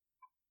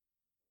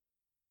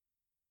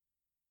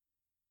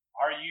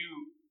 Are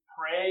you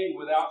praying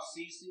without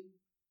ceasing?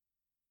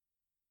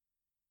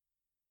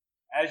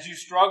 As you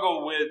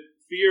struggle with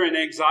fear and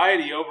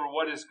anxiety over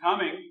what is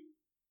coming,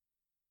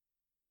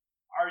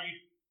 are you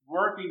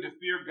working to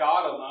fear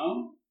God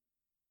alone?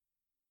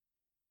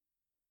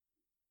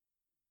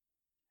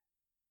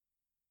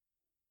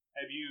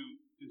 Have you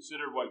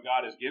considered what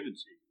God has given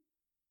to you?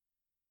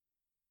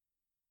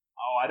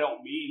 Oh, I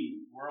don't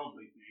mean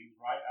worldly things,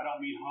 right? I don't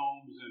mean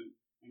homes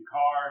and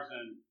cars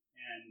and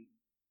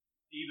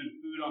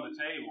even food on the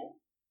table.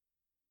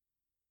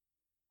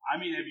 I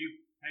mean, have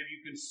you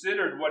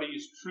considered what He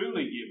has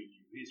truly given you?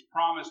 His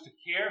promise to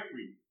care for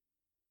you.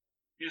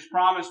 His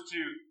promise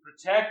to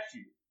protect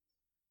you.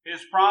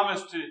 His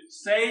promise to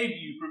save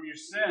you from your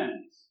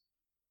sins.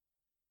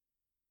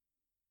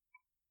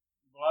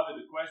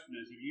 Beloved, the question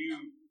is, have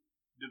you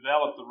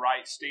developed the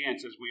right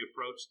stance as we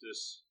approach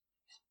this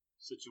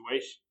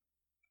situation?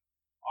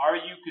 Are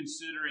you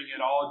considering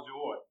it all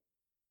joy?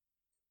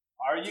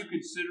 Are you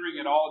considering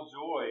it all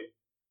joy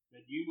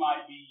that you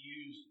might be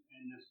used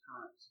in this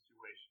current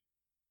situation?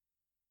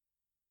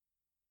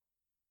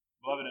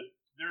 Beloved,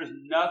 there is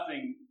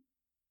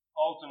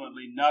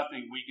ultimately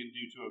nothing we can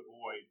do to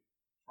avoid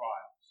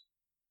trials.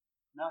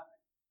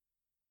 Nothing.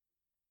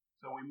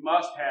 So we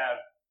must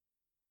have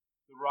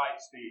the right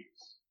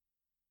stance.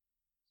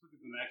 Let's look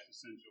at the next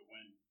essential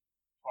when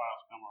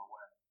trials come our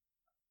way.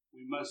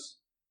 You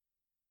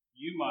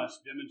must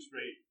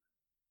demonstrate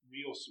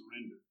real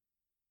surrender.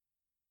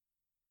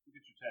 Look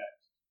at your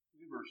text.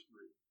 Look at verse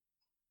 3.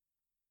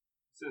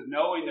 It says,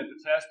 knowing that the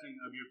testing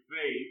of your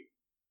faith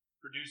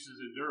produces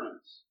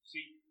endurance.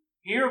 See,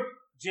 here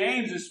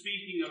James is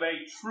speaking of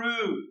a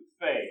true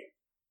faith.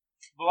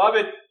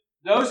 Beloved,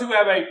 those who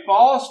have a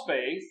false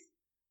faith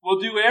will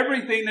do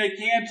everything they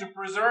can to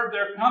preserve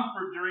their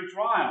comfort during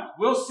trials.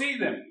 We'll see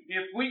them.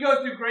 If we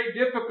go through great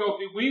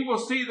difficulty, we will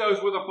see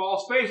those with a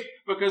false faith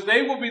because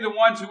they will be the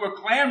ones who are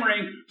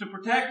clamoring to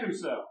protect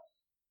themselves.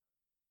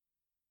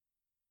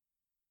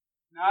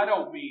 Now, I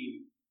don't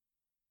mean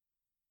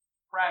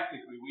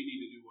practically we need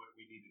to do what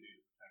we need to do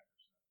to protect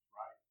ourselves,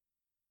 right?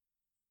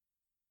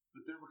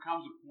 But there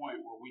becomes a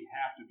point where we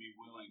have to be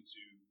willing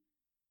to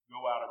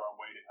go out of our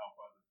way to help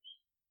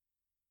others.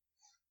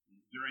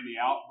 During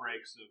the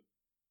outbreaks of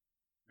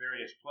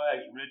various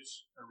plagues,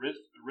 rich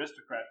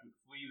aristocrats would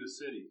flee the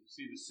cities.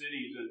 See, the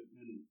cities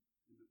in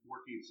the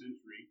 14th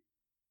century,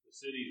 the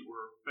cities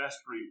were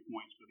festering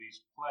points for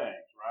these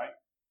plagues, right?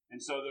 And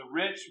so the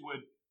rich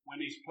would,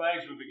 when these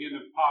plagues would begin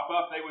to pop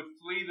up, they would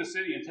flee the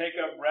city and take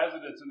up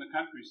residence in the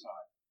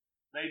countryside.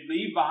 They'd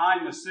leave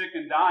behind the sick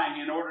and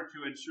dying in order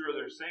to ensure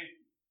their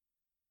safety.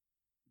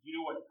 Do you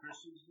know what the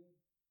Christians did?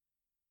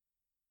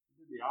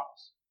 They did the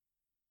opposite.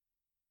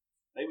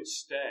 They would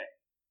stay,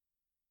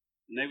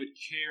 and they would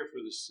care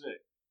for the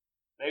sick.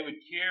 They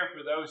would care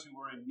for those who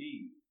were in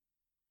need.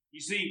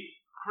 You see,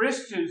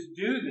 Christians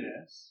do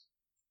this.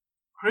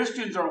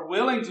 Christians are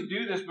willing to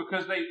do this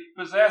because they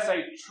possess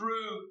a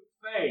true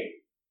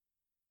faith.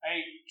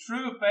 A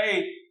true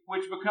faith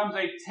which becomes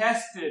a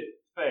tested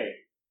faith.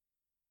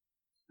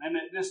 And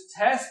that this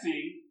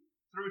testing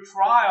through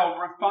trial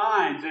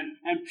refines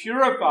and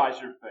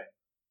purifies your faith.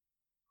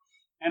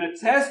 And a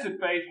tested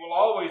faith will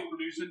always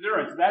produce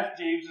endurance. That's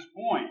James's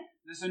point.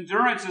 This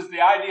endurance is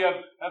the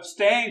idea of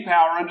staying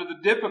power under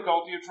the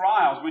difficulty of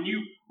trials. When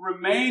you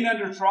remain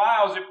under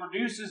trials, it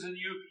produces in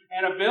you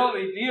the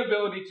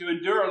ability to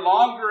endure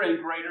longer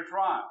and greater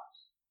trials.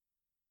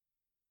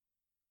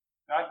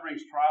 God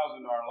brings trials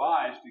into our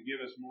lives to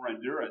give us more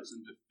endurance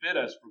and to fit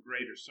us for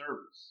greater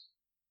service.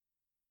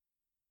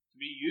 To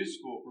be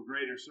useful for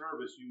greater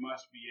service, you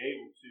must be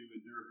able to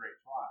endure great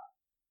trials.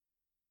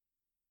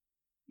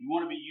 You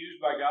want to be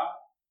used by God?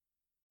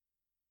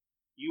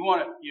 You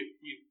want to,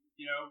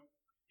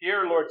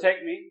 here, Lord,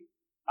 take me.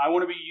 I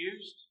want to be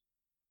used.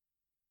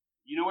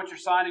 You know what you're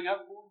signing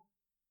up for?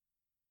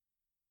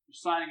 You're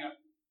signing up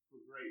for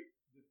great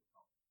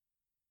difficulty.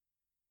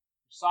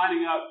 You're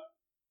signing up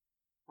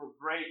for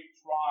great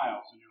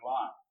trials in your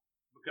life.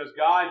 Because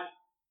God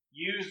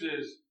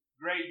uses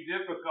great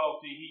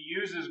difficulty. He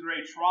uses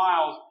great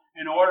trials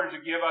in order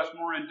to give us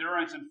more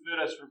endurance and fit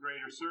us for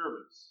greater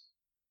service.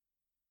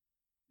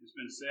 It's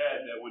been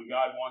said that when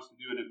God wants to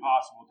do an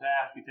impossible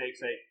task, He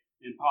takes an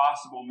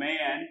impossible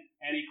man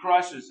and He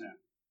crushes him.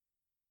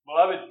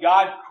 Beloved,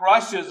 God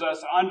crushes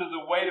us under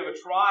the weight of a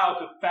trial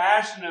to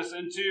fashion us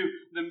into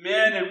the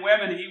men and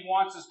women He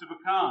wants us to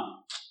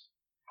become.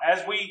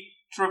 As we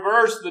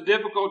traverse the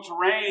difficult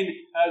terrain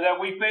that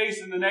we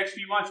face in the next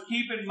few months,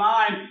 keep in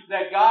mind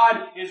that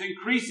God is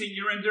increasing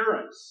your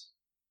endurance.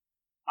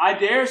 I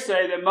dare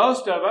say that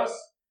most of us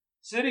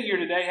sitting here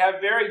today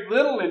have very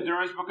little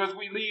endurance because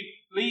we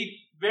lead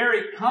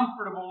very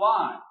comfortable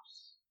lives.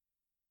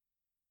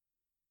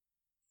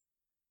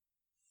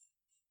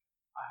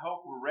 I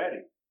hope we're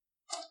ready.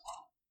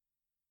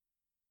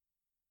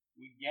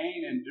 We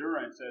gain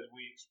endurance as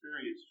we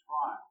experience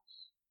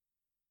trials.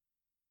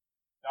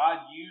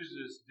 God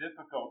uses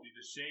difficulty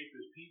to shape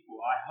His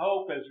people. I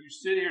hope as you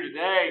sit here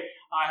today,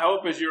 I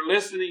hope as you're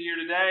listening here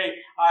today,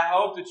 I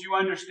hope that you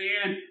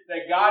understand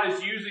that God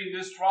is using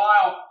this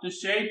trial to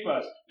shape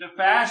us, to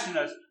fashion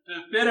us,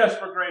 to fit us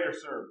for greater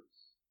service.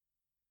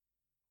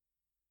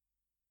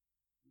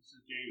 This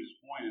is James'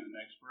 point in the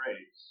next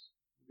phrase.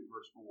 Look at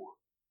verse 4.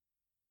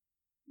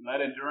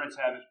 Let endurance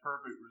have its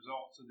perfect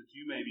result so that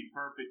you may be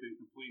perfect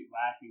and complete,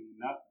 lacking in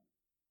nothing.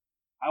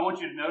 I want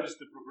you to notice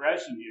the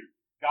progression here.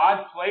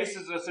 God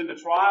places us into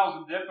trials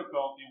and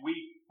difficulty.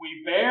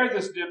 We bear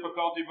this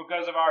difficulty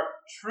because of our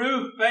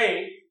true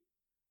faith,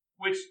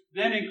 which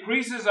then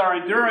increases our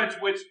endurance,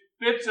 which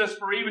fits us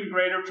for even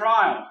greater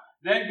trials.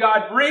 Then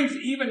God brings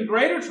even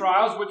greater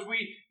trials, which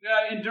we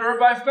endure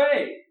by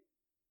faith.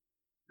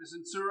 This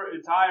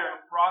entire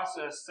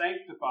process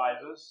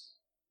sanctifies us,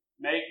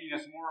 making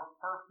us more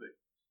perfect.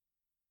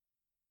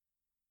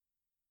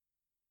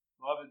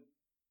 Beloved,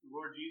 the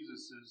Lord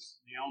Jesus is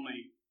the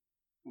only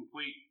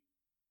complete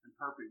and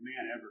perfect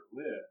man ever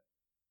lived.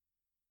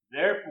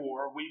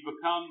 Therefore, we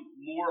become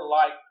more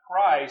like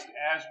Christ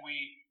as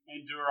we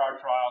endure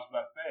our trials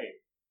by faith.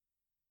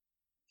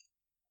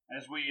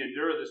 As we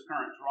endure this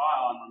current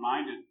trial, I'm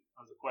reminded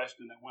of the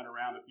question that went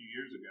around a few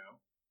years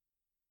ago.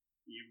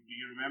 Do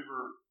you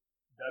remember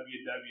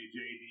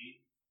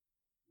WWJD?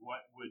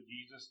 What would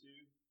Jesus do?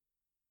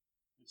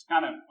 It's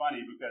kind of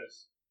funny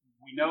because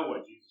we know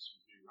what Jesus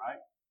would do,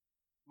 right?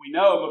 We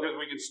know because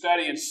we can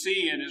study and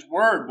see in His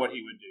Word what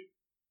He would do.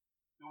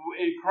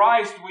 In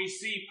Christ, we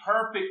see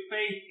perfect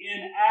faith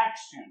in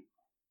action.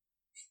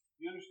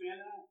 You understand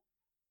that?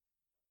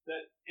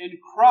 That in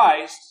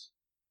Christ,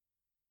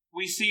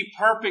 we see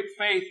perfect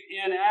faith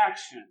in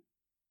action.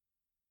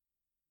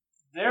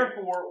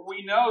 Therefore,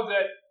 we know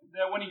that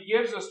when He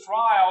gives us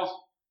trials,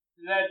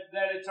 that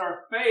it's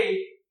our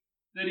faith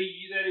that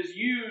is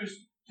used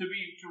to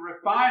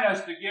refine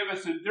us, to give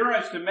us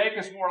endurance, to make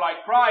us more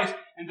like Christ.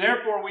 And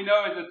therefore we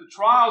know that the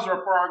trials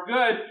are for our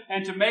good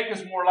and to make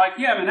us more like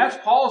Him. And that's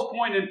Paul's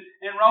point in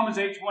Romans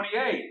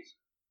 8:28.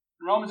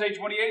 Romans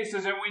 8:28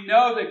 says, and we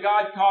know that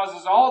God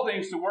causes all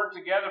things to work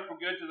together for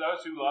good to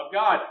those who love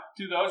God,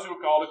 to those who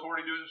are called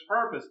according to His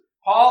purpose.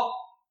 Paul,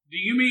 do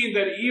you mean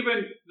that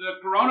even the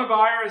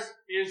coronavirus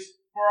is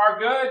for our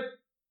good?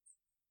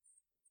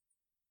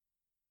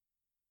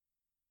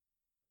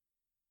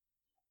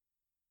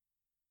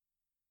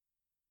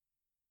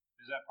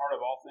 Is that part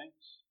of all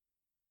things?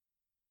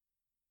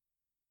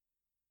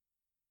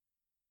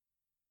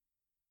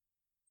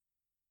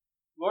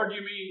 Lord,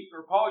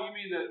 Paul, you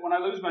mean that when I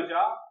lose my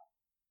job,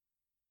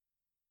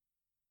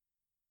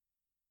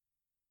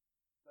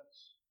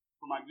 that's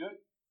for my good?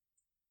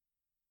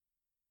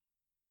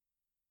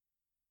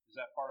 Is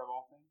that part of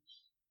all things?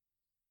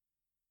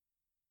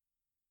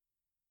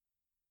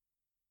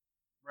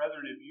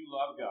 Brethren, if you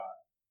love God,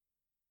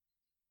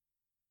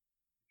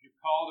 if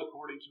you're called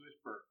according to His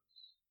purpose,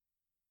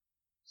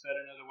 said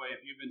another way,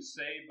 if you've been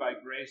saved by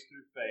grace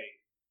through faith,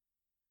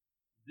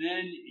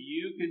 then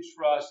you can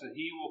trust that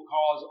He will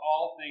cause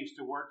all things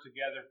to work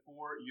together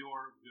for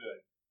your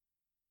good.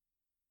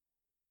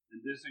 And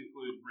this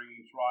includes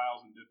bringing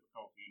trials and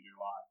difficulty into your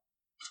life.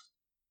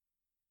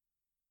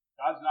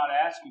 God's not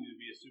asking you to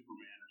be a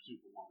Superman or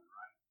Superwoman,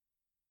 right?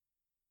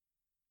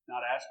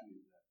 Not asking you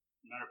that.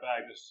 As a matter of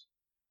fact, as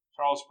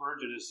Charles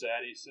Spurgeon has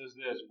said, he says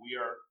this, we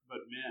are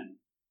but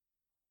men,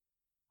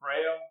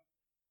 frail,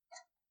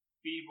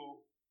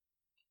 feeble,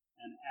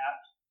 and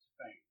apt to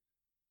faint.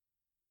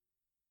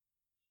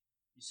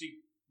 You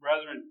see,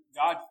 brethren,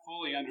 God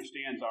fully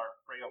understands our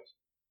frailty.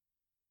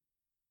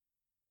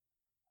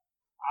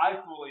 I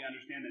fully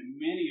understand that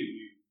many of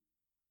you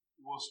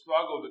will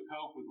struggle to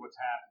cope with what's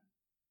happening.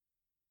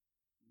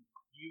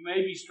 You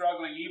may be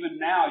struggling, even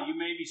now, you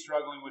may be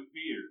struggling with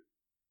fear.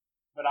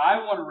 But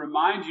I want to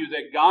remind you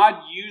that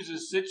God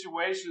uses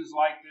situations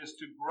like this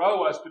to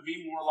grow us to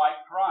be more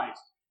like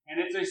Christ. And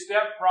it's a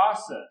step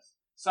process.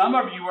 Some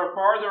of you are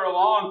farther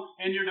along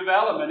in your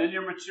development, in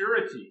your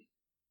maturity.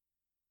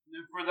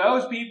 And for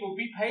those people,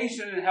 be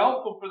patient and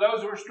helpful for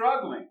those who are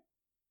struggling.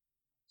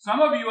 Some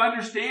of you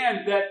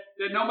understand that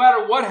no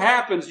matter what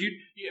happens,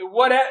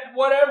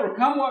 whatever,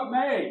 come what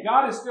may,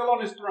 God is still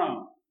on His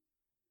throne.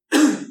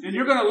 And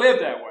you're going to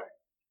live that way.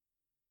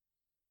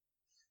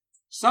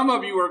 Some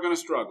of you are going to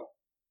struggle.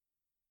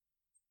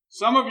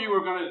 Some of you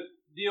are going to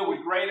deal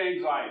with great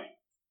anxiety.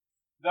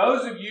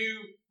 Those of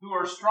you who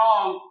are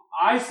strong,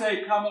 I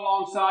say come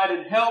alongside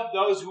and help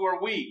those who are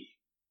weak.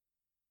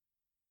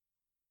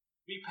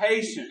 Be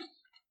patient.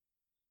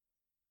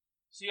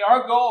 See,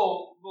 our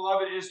goal,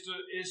 beloved, is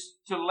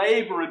to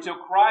labor until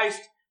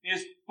Christ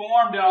is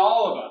formed in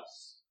all of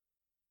us.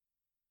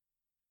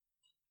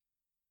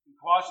 In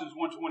Colossians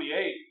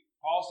 1:28,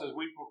 Paul says,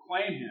 we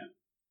proclaim Him,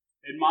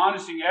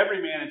 admonishing every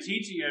man and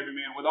teaching every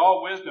man with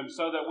all wisdom,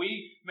 so that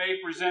we may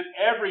present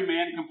every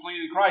man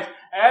complete in Christ.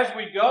 As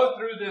we go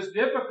through this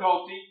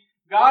difficulty,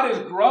 God is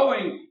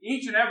growing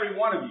each and every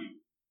one of you,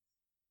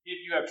 if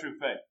you have true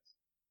faith.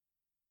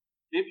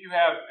 If you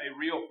have a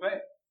real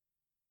faith.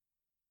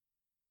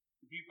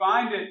 If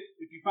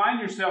you find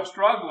yourself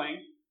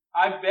struggling,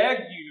 I beg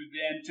you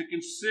then to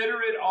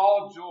consider it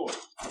all joy.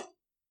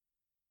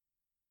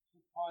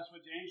 That's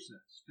what James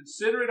says.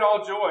 Consider it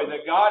all joy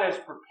that God has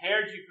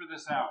prepared you for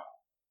this hour.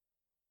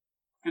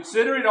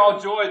 Consider it all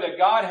joy that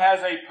God has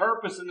a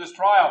purpose in this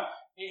trial.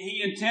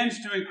 He intends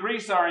to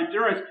increase our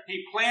endurance.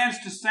 He plans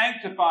to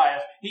sanctify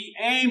us. He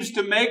aims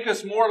to make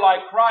us more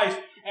like Christ.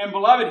 And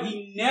beloved,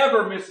 He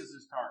never misses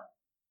His target.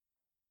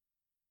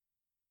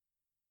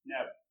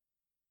 Never.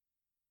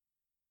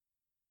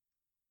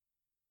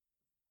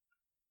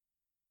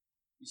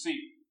 You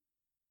see,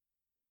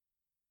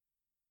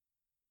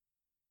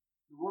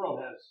 the world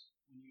has,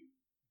 if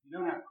you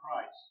don't have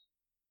Christ,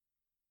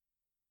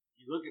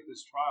 you look at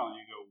this trial and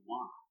you go,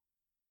 why?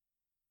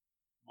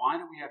 Why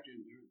do we have to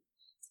endure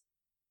this?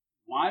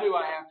 Why do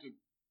I have to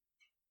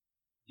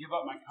give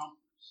up my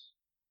comforts?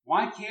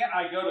 Why can't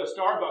I go to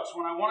Starbucks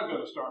when I want to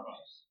go to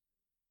Starbucks?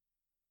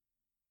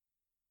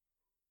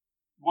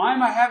 Why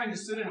am I having to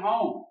sit at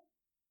home?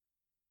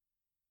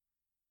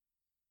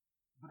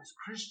 But as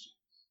Christians,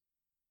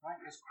 right?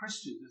 As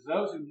Christians, as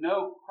those who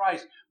know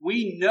Christ,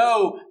 we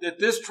know that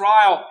this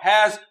trial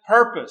has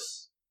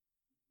purpose.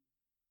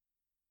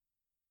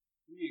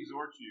 Let me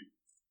exhort you,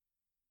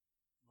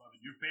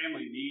 beloved, your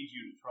family needs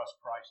you to trust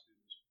Christ in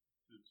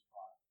this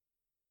trial.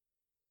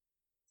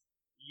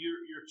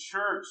 Your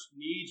church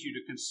needs you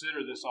to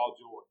consider this all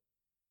joy.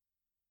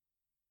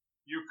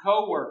 Your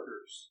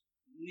co-workers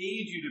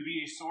need you to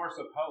be a source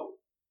of hope,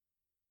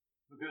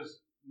 because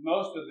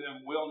most of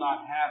them will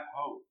not have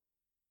hope.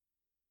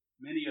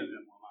 Many of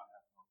them will not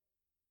have hope.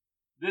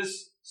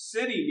 This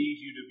city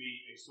needs you to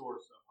be a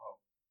source of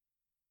hope.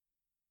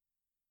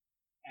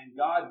 And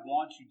God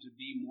wants you to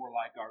be more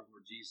like our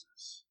Lord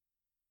Jesus.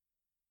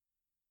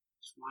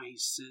 That's why He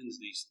sends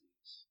these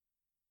things.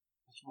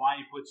 That's why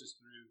He puts us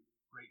through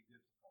great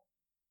difficulty.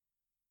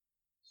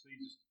 This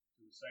leads us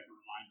to the second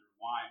reminder of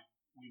why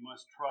we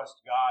must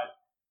trust God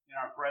in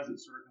our present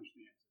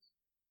circumstances.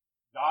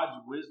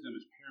 God's wisdom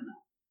is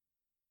paramount.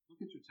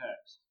 Look at your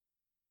text.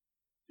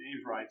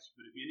 James writes,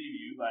 but if any of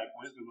you lack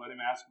wisdom, let him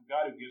ask of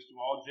God, who gives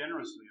to all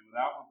generously and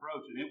without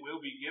reproach, and it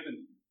will be given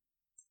to you.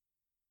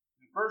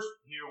 And first,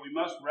 here we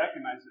must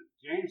recognize that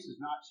James does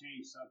not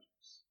change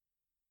subjects.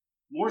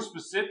 More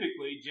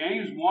specifically,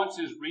 James wants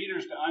his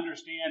readers to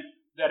understand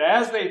that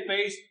as they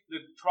face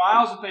the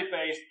trials that they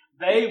face,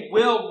 they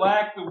will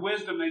lack the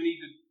wisdom they need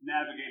to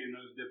navigate in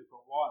those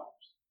difficult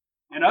waters.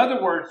 In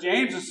other words,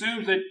 James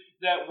assumes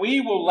that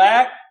we will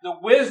lack the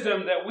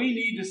wisdom that we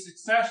need to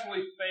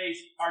successfully face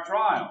our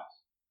trials.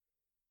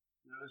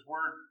 This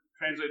word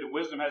translated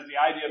wisdom has the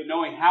idea of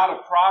knowing how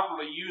to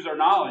properly use our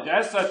knowledge.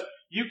 As such,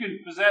 you can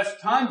possess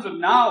tons of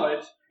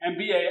knowledge and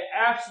be an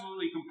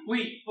absolutely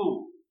complete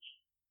fool.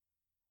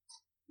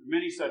 There are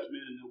many such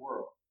men in the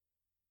world.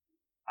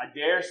 I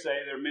dare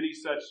say there are many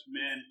such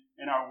men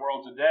in our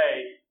world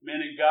today, men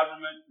in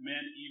government,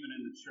 men even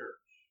in the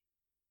church,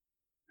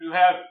 who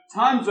have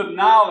tons of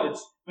knowledge,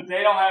 but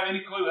they don't have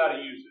any clue how to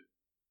use it.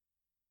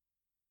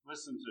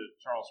 Listen to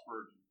Charles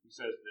Spurgeon. He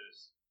says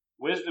this: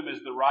 wisdom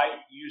is the right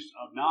use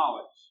of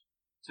knowledge.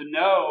 To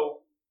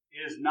know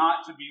is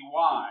not to be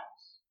wise.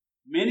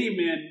 Many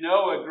men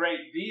know a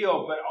great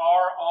deal, but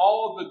are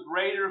all the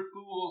greater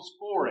fools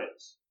for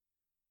it.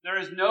 There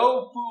is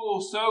no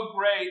fool so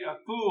great a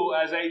fool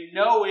as a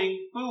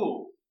knowing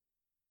fool.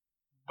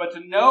 But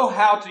to know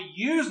how to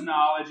use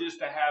knowledge is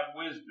to have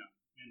wisdom.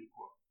 End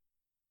quote.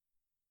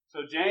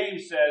 So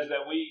James says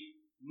that we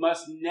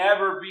must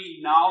never be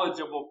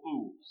knowledgeable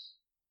fools.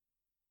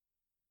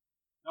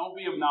 Don't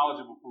be a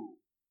knowledgeable fool.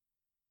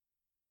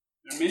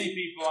 There are many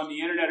people on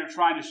the internet who are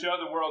trying to show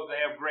the world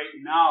they have great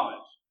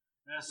knowledge.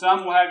 And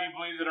some will have you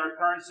believe that our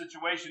current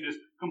situation is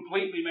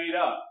completely made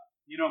up.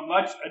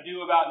 Much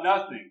ado about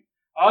nothing.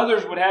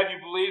 Others would have you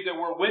believe that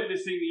we're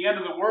witnessing the end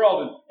of the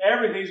world and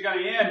everything's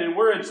going to end and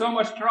we're in so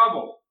much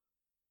trouble.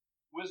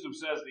 Wisdom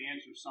says the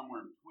answer is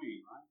somewhere in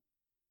between, right?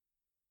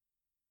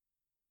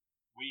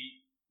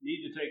 We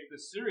need to take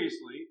this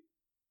seriously,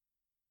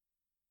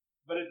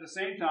 but at the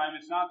same time,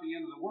 it's not the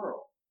end of the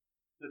world.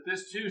 That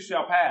this too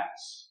shall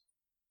pass.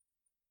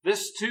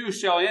 This too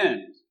shall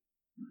end.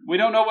 We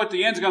don't know what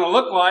the end's going to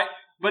look like,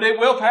 but it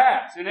will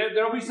pass, and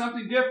there'll be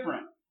something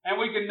different. And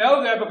we can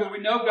know that because we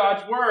know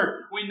God's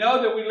Word. We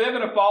know that we live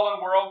in a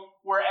fallen world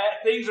where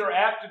things are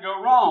apt to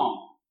go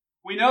wrong.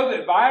 We know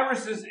that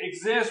viruses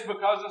exist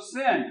because of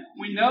sin.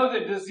 We know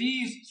that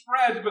disease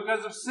spreads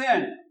because of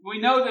sin.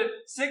 We know that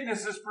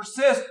sicknesses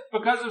persist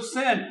because of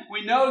sin.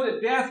 We know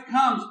that death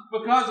comes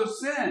because of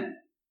sin.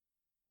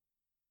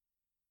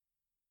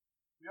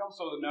 We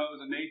also know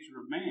the nature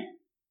of man.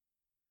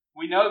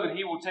 We know that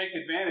he will take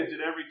advantage at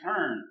every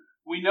turn.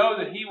 We know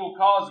that he will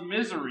cause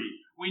misery.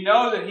 We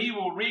know that he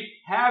will wreak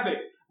havoc.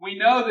 We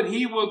know that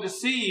he will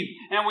deceive.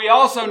 And we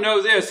also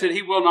know this, that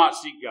he will not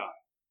seek God.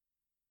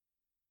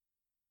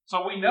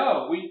 So we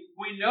know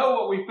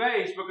what we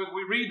face because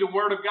we read the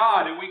Word of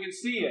God and we can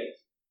see it.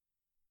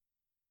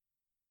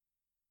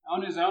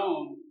 On his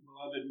own,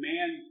 beloved,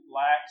 man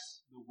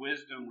lacks the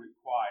wisdom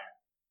required.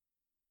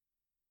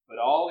 But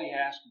all he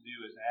has to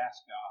do is ask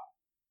God,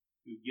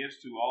 who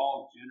gives to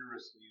all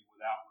generously and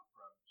without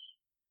reproach.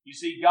 You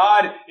see,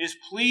 God is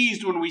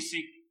pleased when we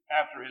seek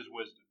after His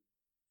wisdom.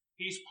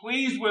 He's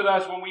pleased with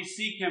us when we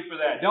seek Him for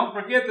that. Don't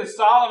forget that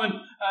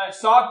Solomon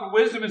sought for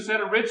wisdom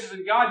instead of riches,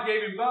 and God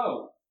gave him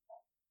both.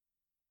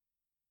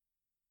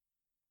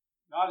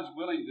 God is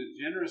willing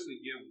to generously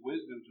give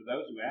wisdom to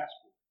those who ask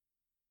for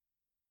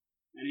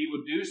it. And He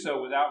will do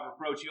so without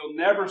reproach. He'll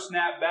never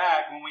snap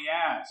back when we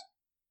ask.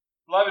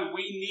 Beloved,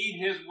 we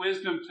need His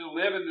wisdom to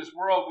live in this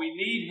world. We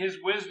need His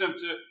wisdom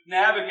to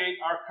navigate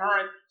our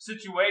current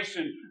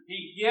situation.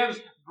 He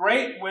gives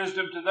great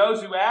wisdom to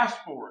those who ask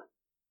for it.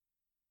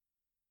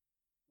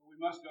 But we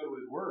must go to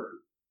His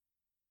Word.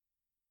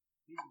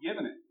 He's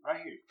given it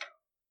right here.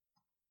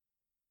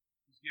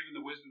 He's given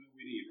the wisdom that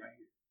we need right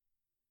here.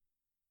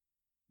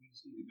 We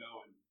just need to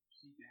go and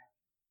seek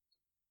after it.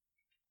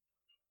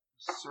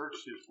 Search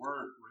His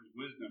Word for His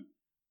wisdom.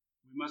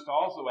 We must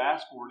also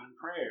ask for it in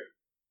prayer.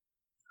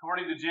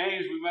 According to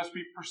James, we must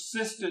be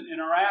persistent in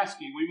our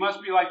asking. We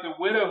must be like the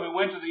widow who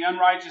went to the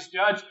unrighteous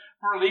judge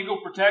for legal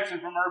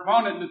protection from her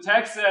opponent. And the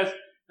text says,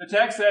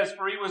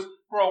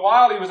 for a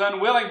while he was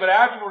unwilling, but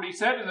afterward he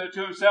said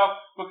to himself,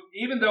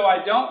 even though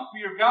I don't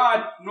fear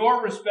God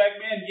nor respect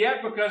man,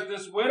 yet because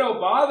this widow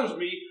bothers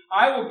me,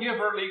 I will give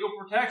her legal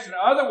protection.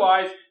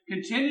 Otherwise,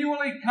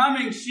 continually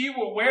coming, she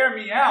will wear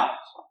me out.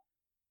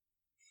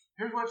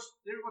 Here's what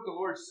the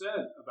Lord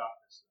said about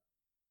this.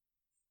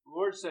 The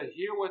Lord said,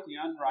 hear what the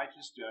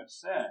unrighteous judge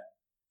said.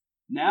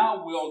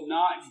 Now will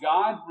not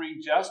God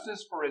bring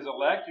justice for His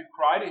elect who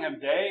cry to Him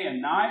day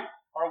and night,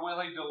 or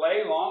will He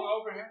delay long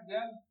over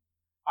them?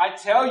 I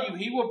tell you,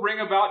 He will bring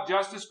about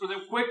justice for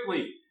them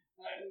quickly.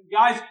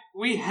 Guys,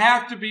 we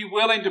have to be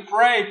willing to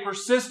pray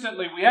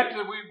persistently. We have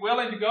to be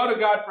willing to go to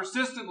God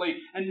persistently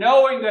and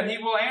knowing that He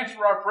will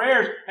answer our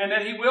prayers and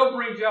that He will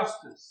bring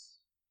justice.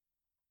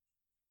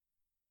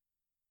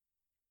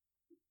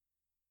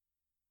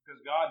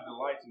 Because God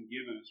delights in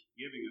giving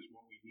us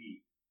what we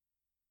need.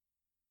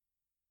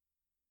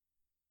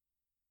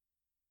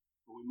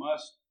 But we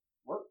must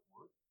work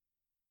for it.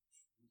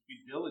 We must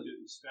be diligent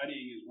in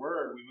studying His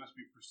Word. We must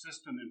be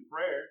persistent in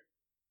prayer.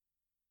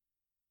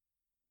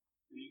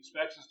 And He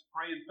expects us to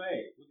pray in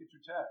faith. Look at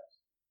your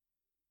text.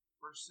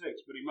 Verse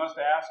 6, but he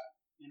must ask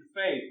in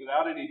faith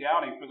without any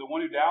doubting, for the one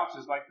who doubts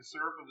is like the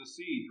surf of the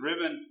sea,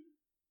 driven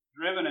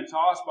and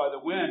tossed by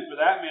the wind. For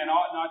that man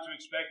ought not to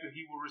expect that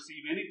he will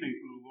receive anything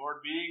from the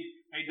Lord, being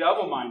a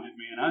double-minded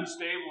man,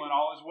 unstable in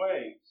all his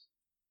ways.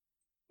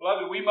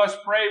 Beloved, we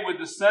must pray with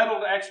the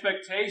settled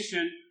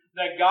expectation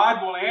that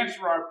God will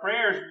answer our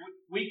prayers.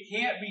 We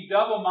can't be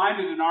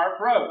double-minded in our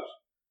approach.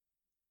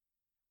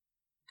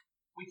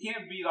 We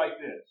can't be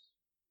like this.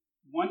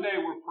 One day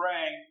we're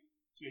praying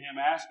to Him,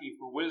 asking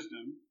for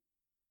wisdom,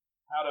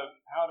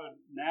 how to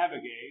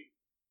navigate,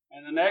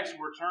 And the next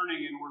we're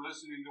turning and we're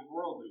listening to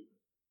worldly wisdom.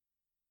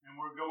 And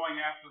we're going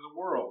after the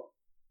world.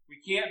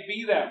 We can't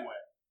be that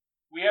way.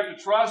 We have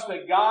to trust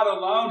that God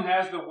alone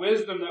has the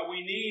wisdom that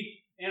we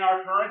need in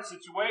our current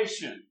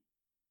situation.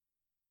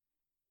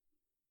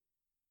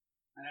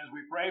 And as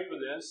we pray for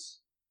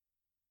this,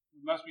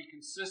 we must be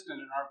consistent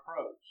in our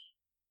approach.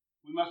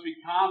 We must be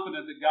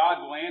confident that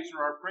God will answer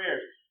our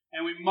prayers.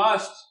 And we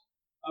must,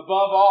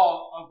 above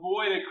all,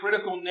 avoid a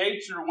critical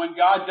nature when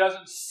God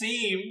doesn't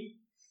seem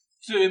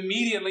to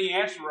immediately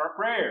answer our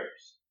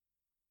prayers.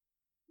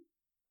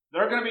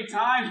 There are going to be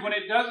times when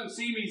it doesn't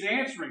seem He's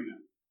answering them.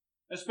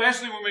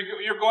 Especially when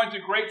you're going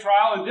through great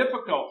trial and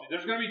difficulty.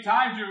 There's going to be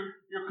times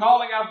you're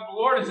calling out to the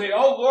Lord and say,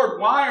 "Oh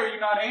Lord, why are you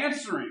not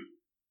answering?"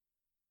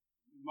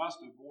 You must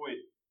avoid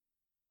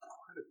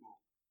critical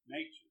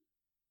nature.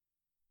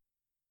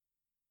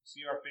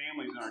 See, our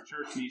families and our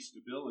church need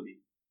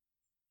stability.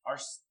 Our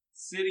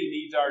city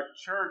needs our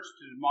church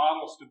to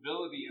model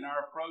stability in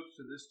our approach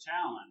to this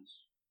challenge.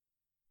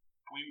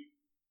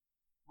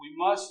 We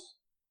must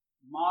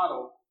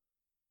model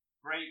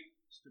great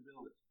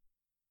stability.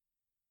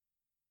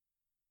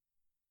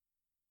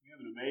 We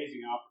have an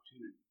amazing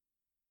opportunity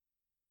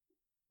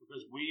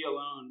because we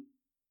alone,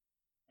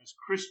 as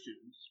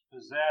Christians,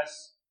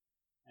 possess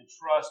and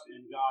trust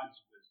in God's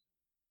wisdom.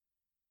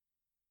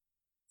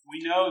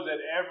 We know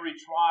that every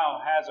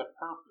trial has a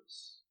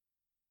purpose,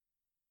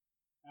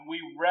 and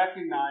we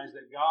recognize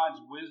that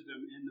God's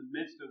wisdom in the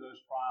midst of those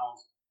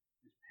trials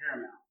is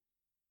paramount.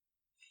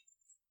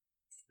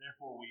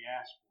 Therefore, we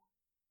ask for it.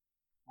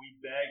 We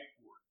beg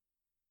for it.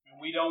 And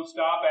we don't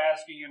stop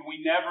asking, and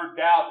we never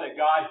doubt that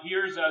God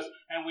hears us,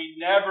 and we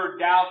never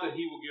doubt that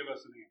He will give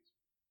us an answer.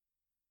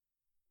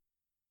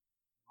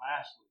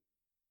 Lastly,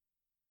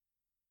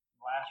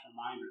 the last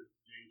reminder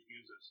James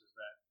gives us is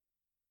that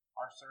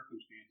our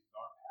circumstances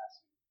are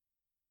passing.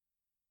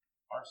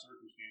 Our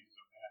circumstances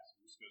are passing.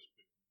 This goes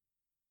quickly.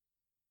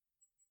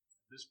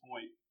 At this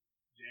point,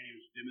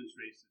 James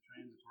demonstrates the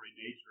transitory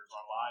nature of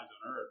our lives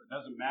on earth. It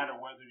doesn't matter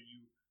whether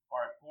you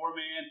are a poor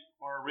man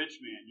or a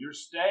rich man. Your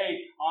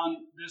stay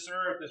on this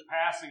earth is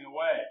passing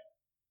away.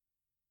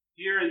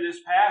 Here in this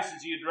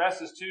passage, he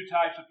addresses two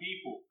types of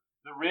people,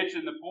 the rich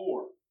and the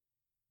poor.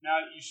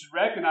 Now, you should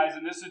recognize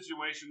in this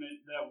situation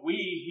that we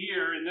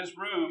here in this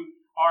room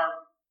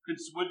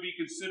would be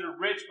considered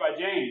rich by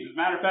James. As a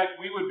matter of fact,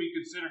 we would be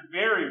considered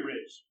very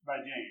rich by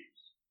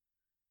James.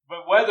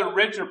 But whether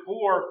rich or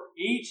poor,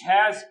 each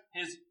has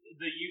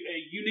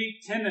a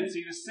unique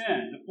tendency to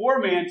sin. The poor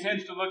man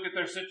tends to look at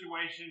their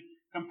situation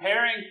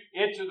comparing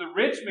it to the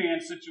rich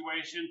man's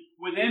situation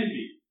with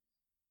envy.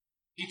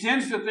 He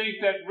tends to think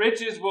that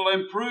riches will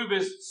improve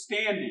his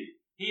standing.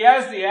 He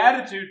has the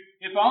attitude,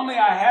 if only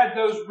I had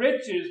those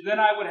riches, then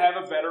I would have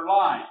a better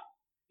life.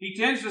 He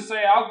tends to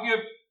say, I'll give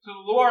to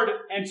the Lord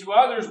and to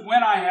others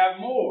when I have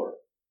more.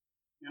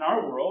 In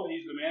our world,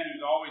 he's the man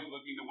who's always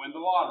looking to win the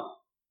lottery.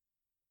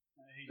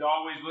 He's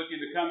always looking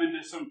to come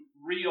into some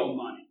real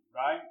money,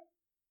 right?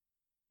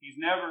 He's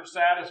never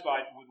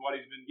satisfied with what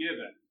he's been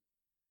given.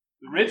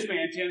 The rich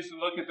man tends to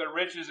look at their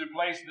riches and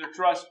place their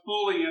trust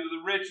fully in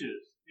the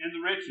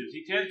riches.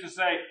 He tends to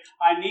say,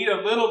 I need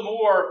a little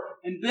more,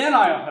 and then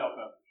I'll help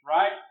others,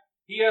 right?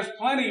 He has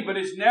plenty, but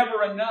it's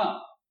never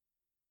enough.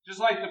 Just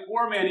like the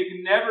poor man, he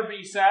can never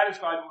be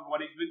satisfied with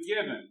what he's been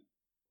given.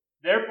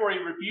 Therefore, he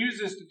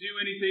refuses to do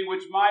anything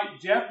which might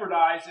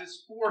jeopardize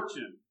his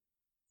fortune.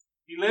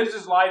 He lives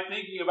his life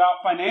thinking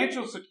about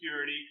financial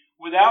security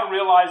without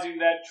realizing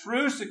that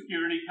true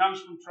security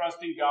comes from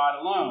trusting God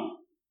alone.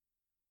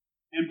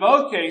 In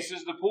both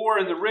cases, the poor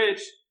and the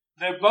rich,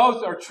 they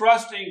both are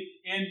trusting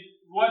in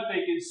what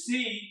they can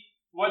see,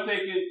 what they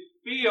can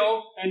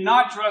feel, and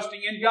not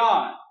trusting in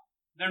God.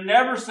 They're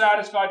never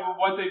satisfied with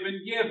what they've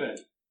been given.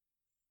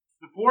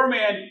 The poor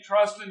man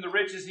trusts in the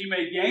riches he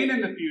may gain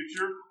in the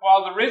future,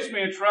 while the rich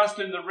man trusts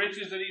in the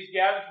riches that he's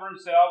gathered for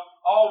himself,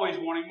 always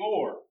wanting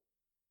more.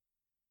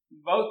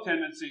 Both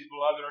tendencies,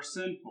 beloved, are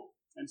sinful.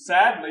 And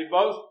sadly,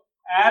 both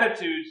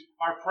attitudes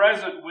are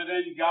present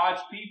within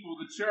God's people,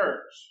 the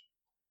church.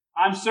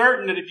 I'm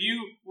certain that if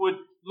you would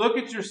look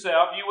at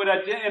yourself, you would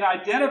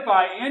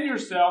identify in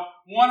yourself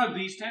one of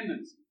these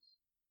tendencies,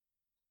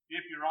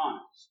 if you're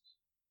honest.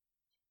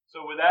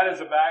 So with that as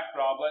a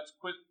backdrop, let's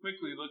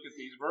quickly look at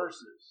these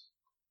verses.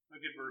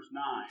 Look at verse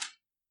 9.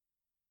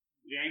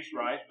 James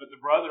writes, but the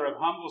brother of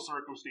humble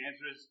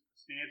circumstances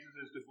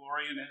is to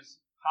glory in his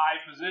high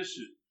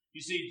position.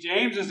 You see,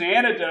 James's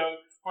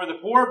antidote for the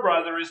poor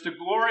brother is to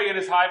glory in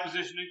his high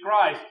position in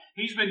Christ.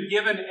 He's been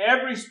given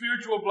every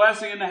spiritual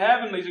blessing in the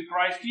heavenlies in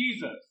Christ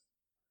Jesus.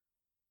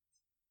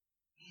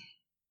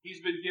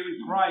 He's been given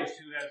Christ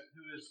who has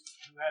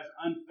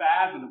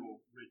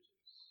unfathomable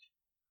riches.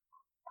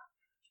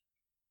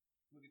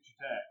 Look at your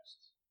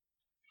text.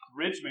 The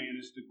rich man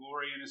is to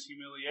glory in his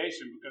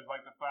humiliation because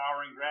like the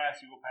flowering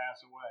grass, he will pass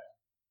away.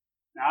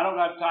 Now, I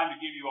don't have time to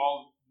give you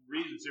all the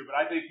reasons here, but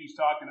I think he's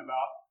talking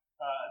about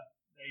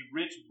a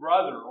rich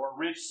brother or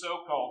rich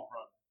so-called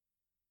brother.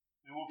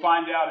 And we'll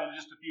find out in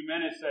just a few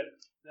minutes that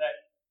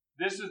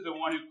This is the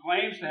one who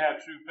claims to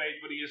have true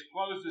faith, but he has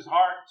closed his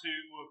heart to,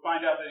 we'll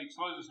find out that he's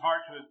closed his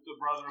heart to the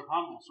brother of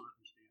humble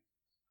circumstances.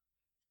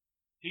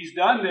 He's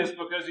done this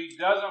because he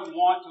doesn't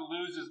want to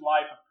lose his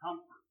life of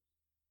comfort.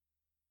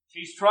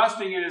 He's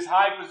trusting in his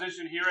high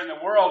position here in the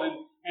world,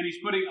 and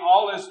he's putting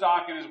all his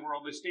stock in his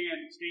worldly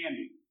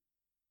standing.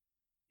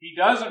 He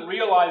doesn't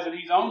realize that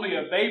he's only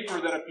a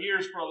vapor that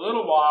appears for a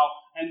little while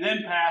and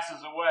then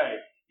passes away.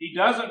 He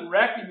doesn't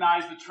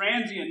recognize the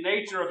transient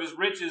nature of his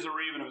riches or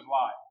even of his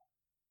life.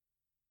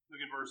 Look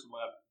at verse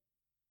 11.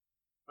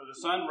 For the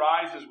sun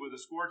rises with a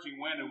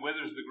scorching wind and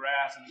withers the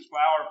grass, and its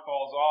flower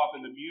falls off, and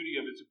the beauty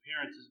of its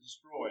appearance is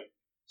destroyed.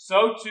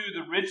 So too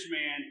the rich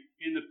man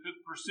in the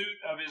pursuit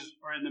of his,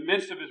 or in the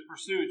midst of his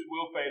pursuits,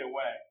 will fade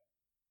away.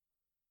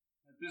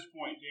 At this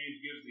point, James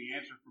gives the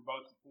answer for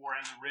both the poor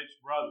and the rich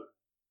brother.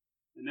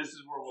 And this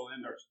is where we'll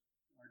end our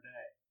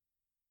day.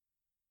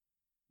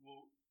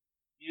 We'll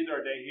end our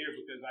day here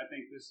because I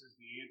think this is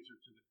the answer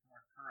to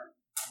our current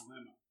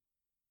dilemma.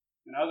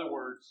 In other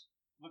words,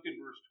 look at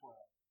verse 12.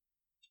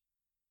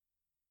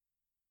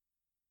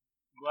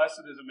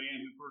 Blessed is a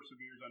man who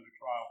perseveres under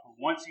trial, for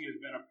once he has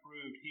been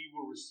approved, he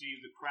will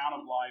receive the crown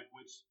of life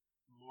which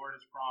the Lord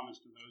has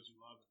promised to those who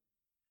love him.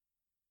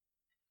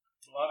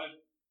 Beloved,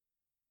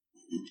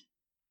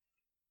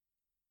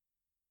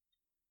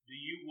 do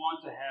you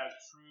want to have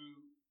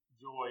true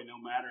joy no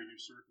matter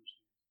your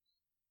circumstances?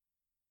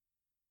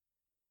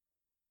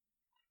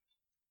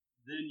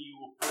 Then you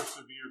will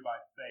persevere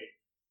by faith.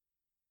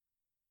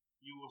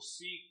 You will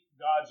seek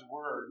God's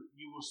word.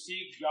 You will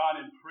seek God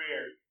in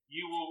prayer.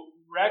 You will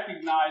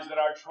recognize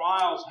that our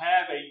trials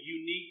have a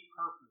unique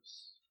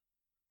purpose.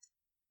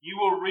 You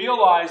will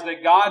realize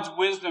that God's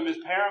wisdom is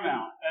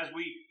paramount as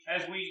we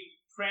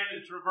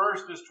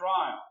traverse this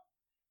trial.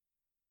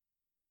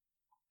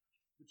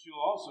 But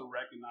you'll also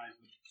recognize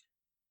that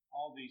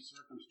all these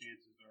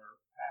circumstances are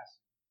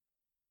passive.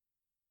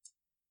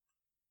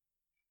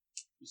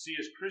 You see,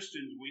 as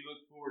Christians, we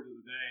look forward to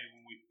the day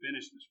when we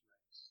finish this race.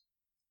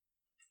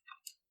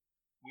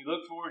 We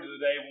look forward to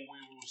the day when we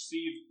will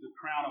receive the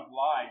crown of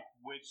life,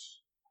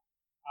 which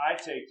I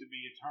take to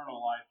be eternal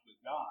life with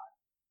God.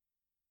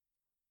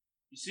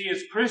 You see,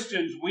 as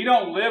Christians, we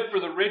don't live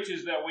for the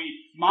riches that we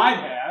might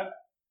have.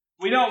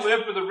 We don't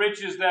live for the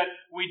riches that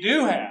we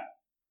do have.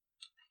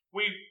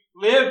 We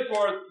live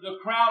for the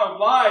crown of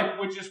life,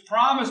 which is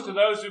promised to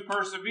those who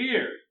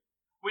persevere.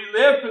 We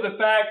live for the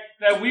fact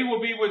that we will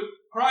be with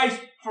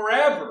Christ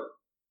forever.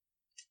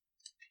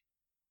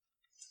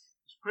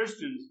 As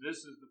Christians, this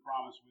is the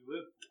promise we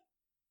live for.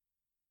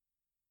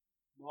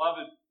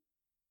 Beloved,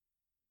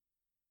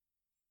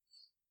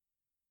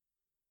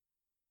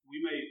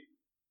 we may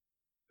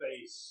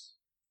face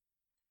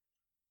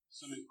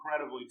some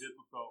incredibly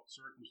difficult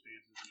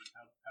circumstances in the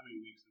coming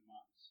weeks and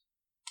months.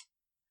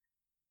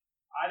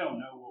 I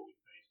don't know what we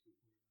face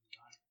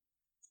before.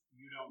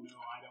 You don't know,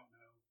 I don't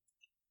know.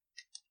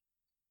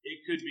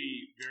 It could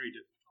be very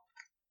difficult.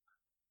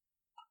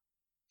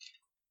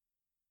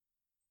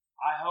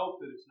 I hope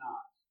that it's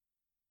not.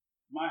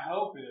 My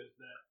hope is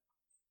that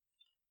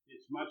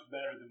it's much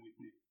better than we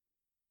think.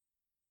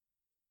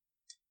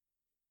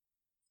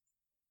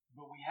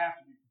 But we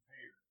have to be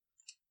prepared.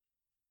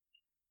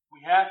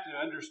 We have to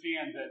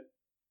understand that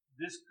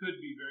this could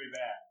be very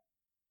bad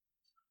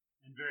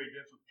and very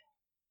difficult.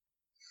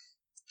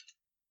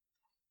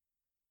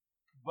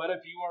 But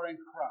if you are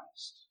in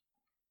Christ,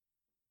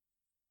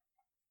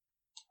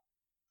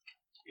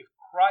 if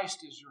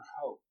Christ is your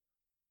hope,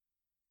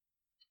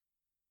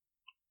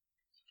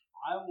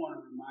 I want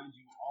to remind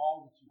you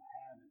all that you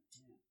have in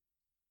Him.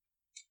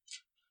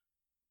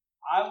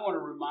 I want to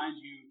remind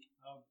you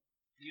of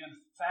the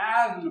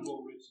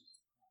unfathomable riches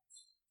of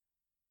Christ.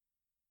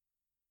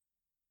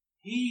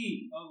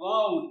 He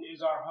alone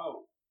is our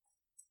hope.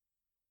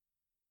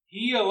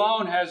 He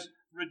alone has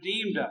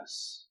redeemed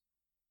us.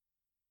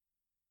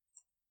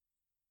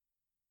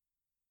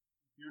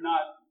 If you're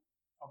not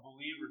a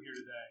believer here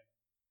today,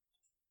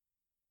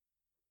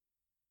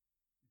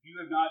 if you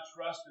have not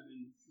trusted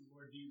in the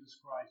Lord Jesus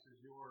Christ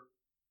as your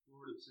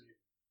Lord and Savior,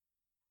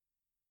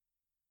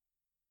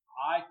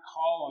 I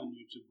call on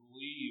you to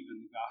believe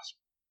in the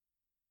gospel.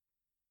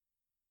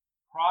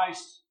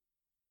 Christ,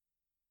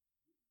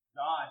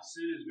 God,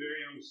 sent His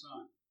very own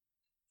Son.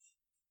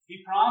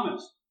 He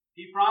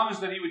promised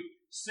that He would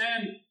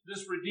send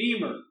this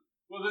Redeemer.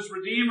 Well, this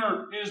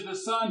Redeemer is the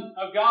Son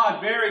of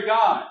God, very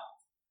God,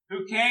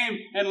 who came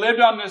and lived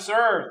on this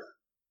earth,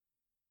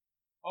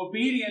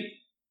 obedient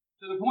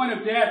to the point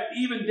of death,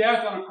 even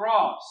death on a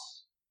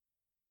cross.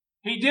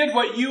 He did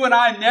what you and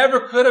I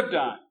never could have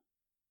done.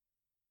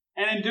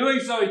 And in doing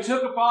so, He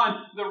took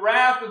upon the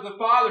wrath of the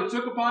Father,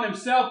 took upon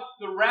Himself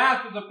the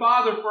wrath of the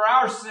Father for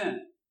our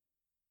sin,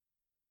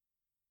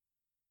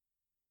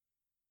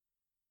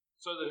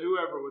 so that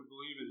whoever would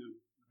believe in Him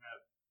would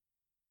have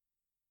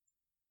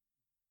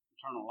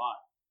eternal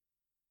life.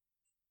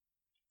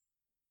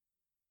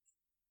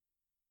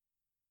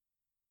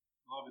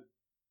 Beloved,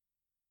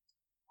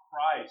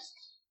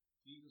 Christ,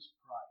 Jesus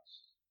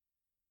Christ,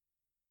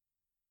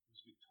 was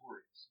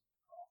victorious at the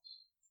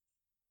cross.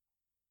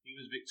 He He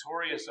was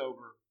victorious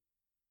over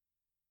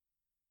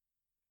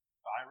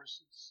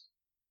viruses.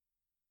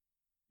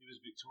 He was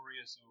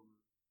victorious over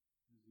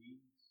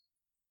disease.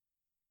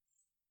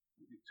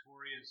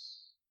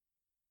 Victorious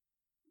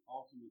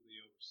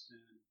ultimately over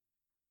sin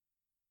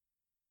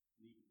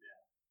and even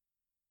death.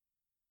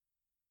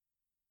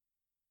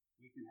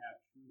 We can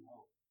have true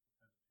hope because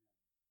of Him.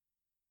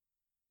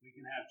 We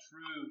can have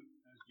true,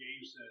 as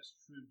James says,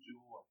 true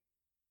joy.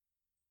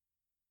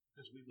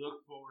 Because we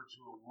look forward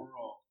to a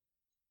world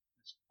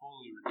that's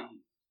fully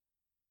redeemed.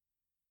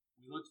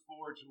 We look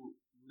forward to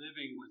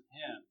living with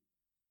Him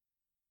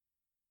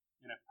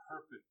in a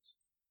perfect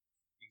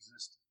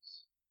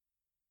existence.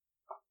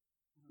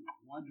 What a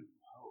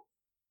wonderful hope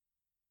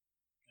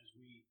as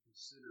we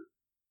consider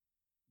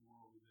the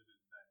world we live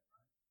in today,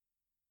 right?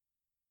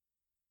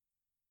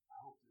 I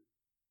hope that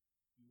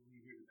you will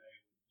leave here today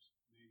with just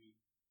maybe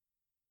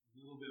a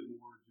little bit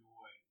more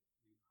joy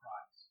in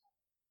Christ,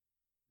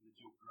 and that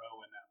you'll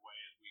grow in that way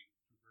as we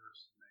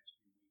traverse the next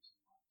few weeks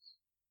and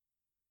months.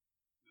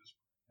 Let's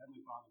pray.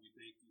 Heavenly Father, we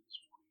thank you this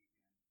morning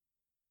again.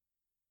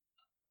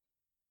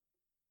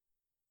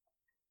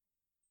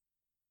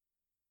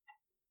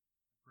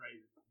 I pray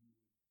that you would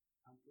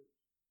comfort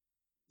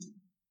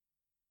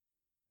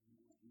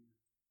everyone here.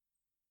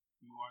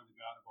 You are the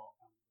God of all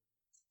comfort.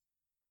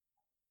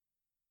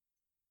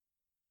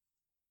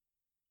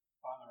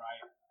 Father, I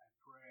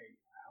pray,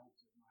 I hope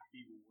that my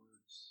feeble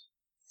words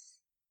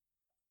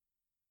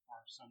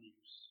are of some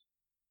use.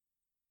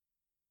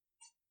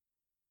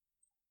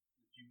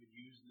 That you would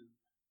use them,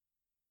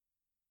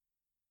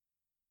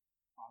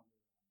 Father.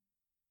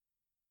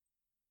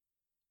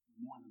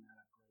 More than that,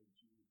 I pray that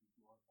you would be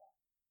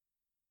glorified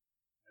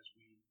as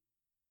we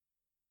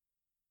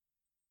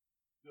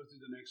go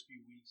through the next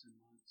few weeks and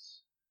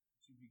months.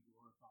 That you be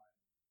glorified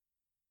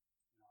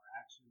in our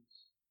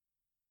actions,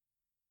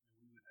 that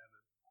we would have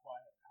a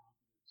quiet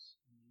confidence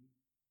in you,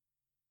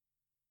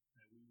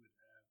 that we would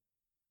have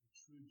a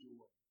true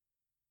joy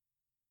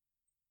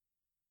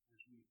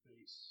as we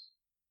face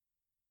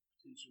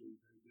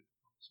potentially very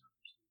difficult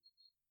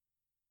circumstances.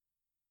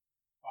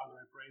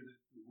 Father, I pray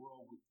that the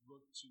world would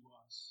look to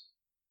us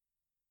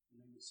and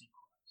they would see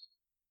Christ.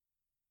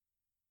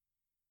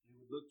 They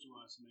would look to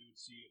us and they would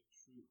see a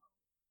true hope.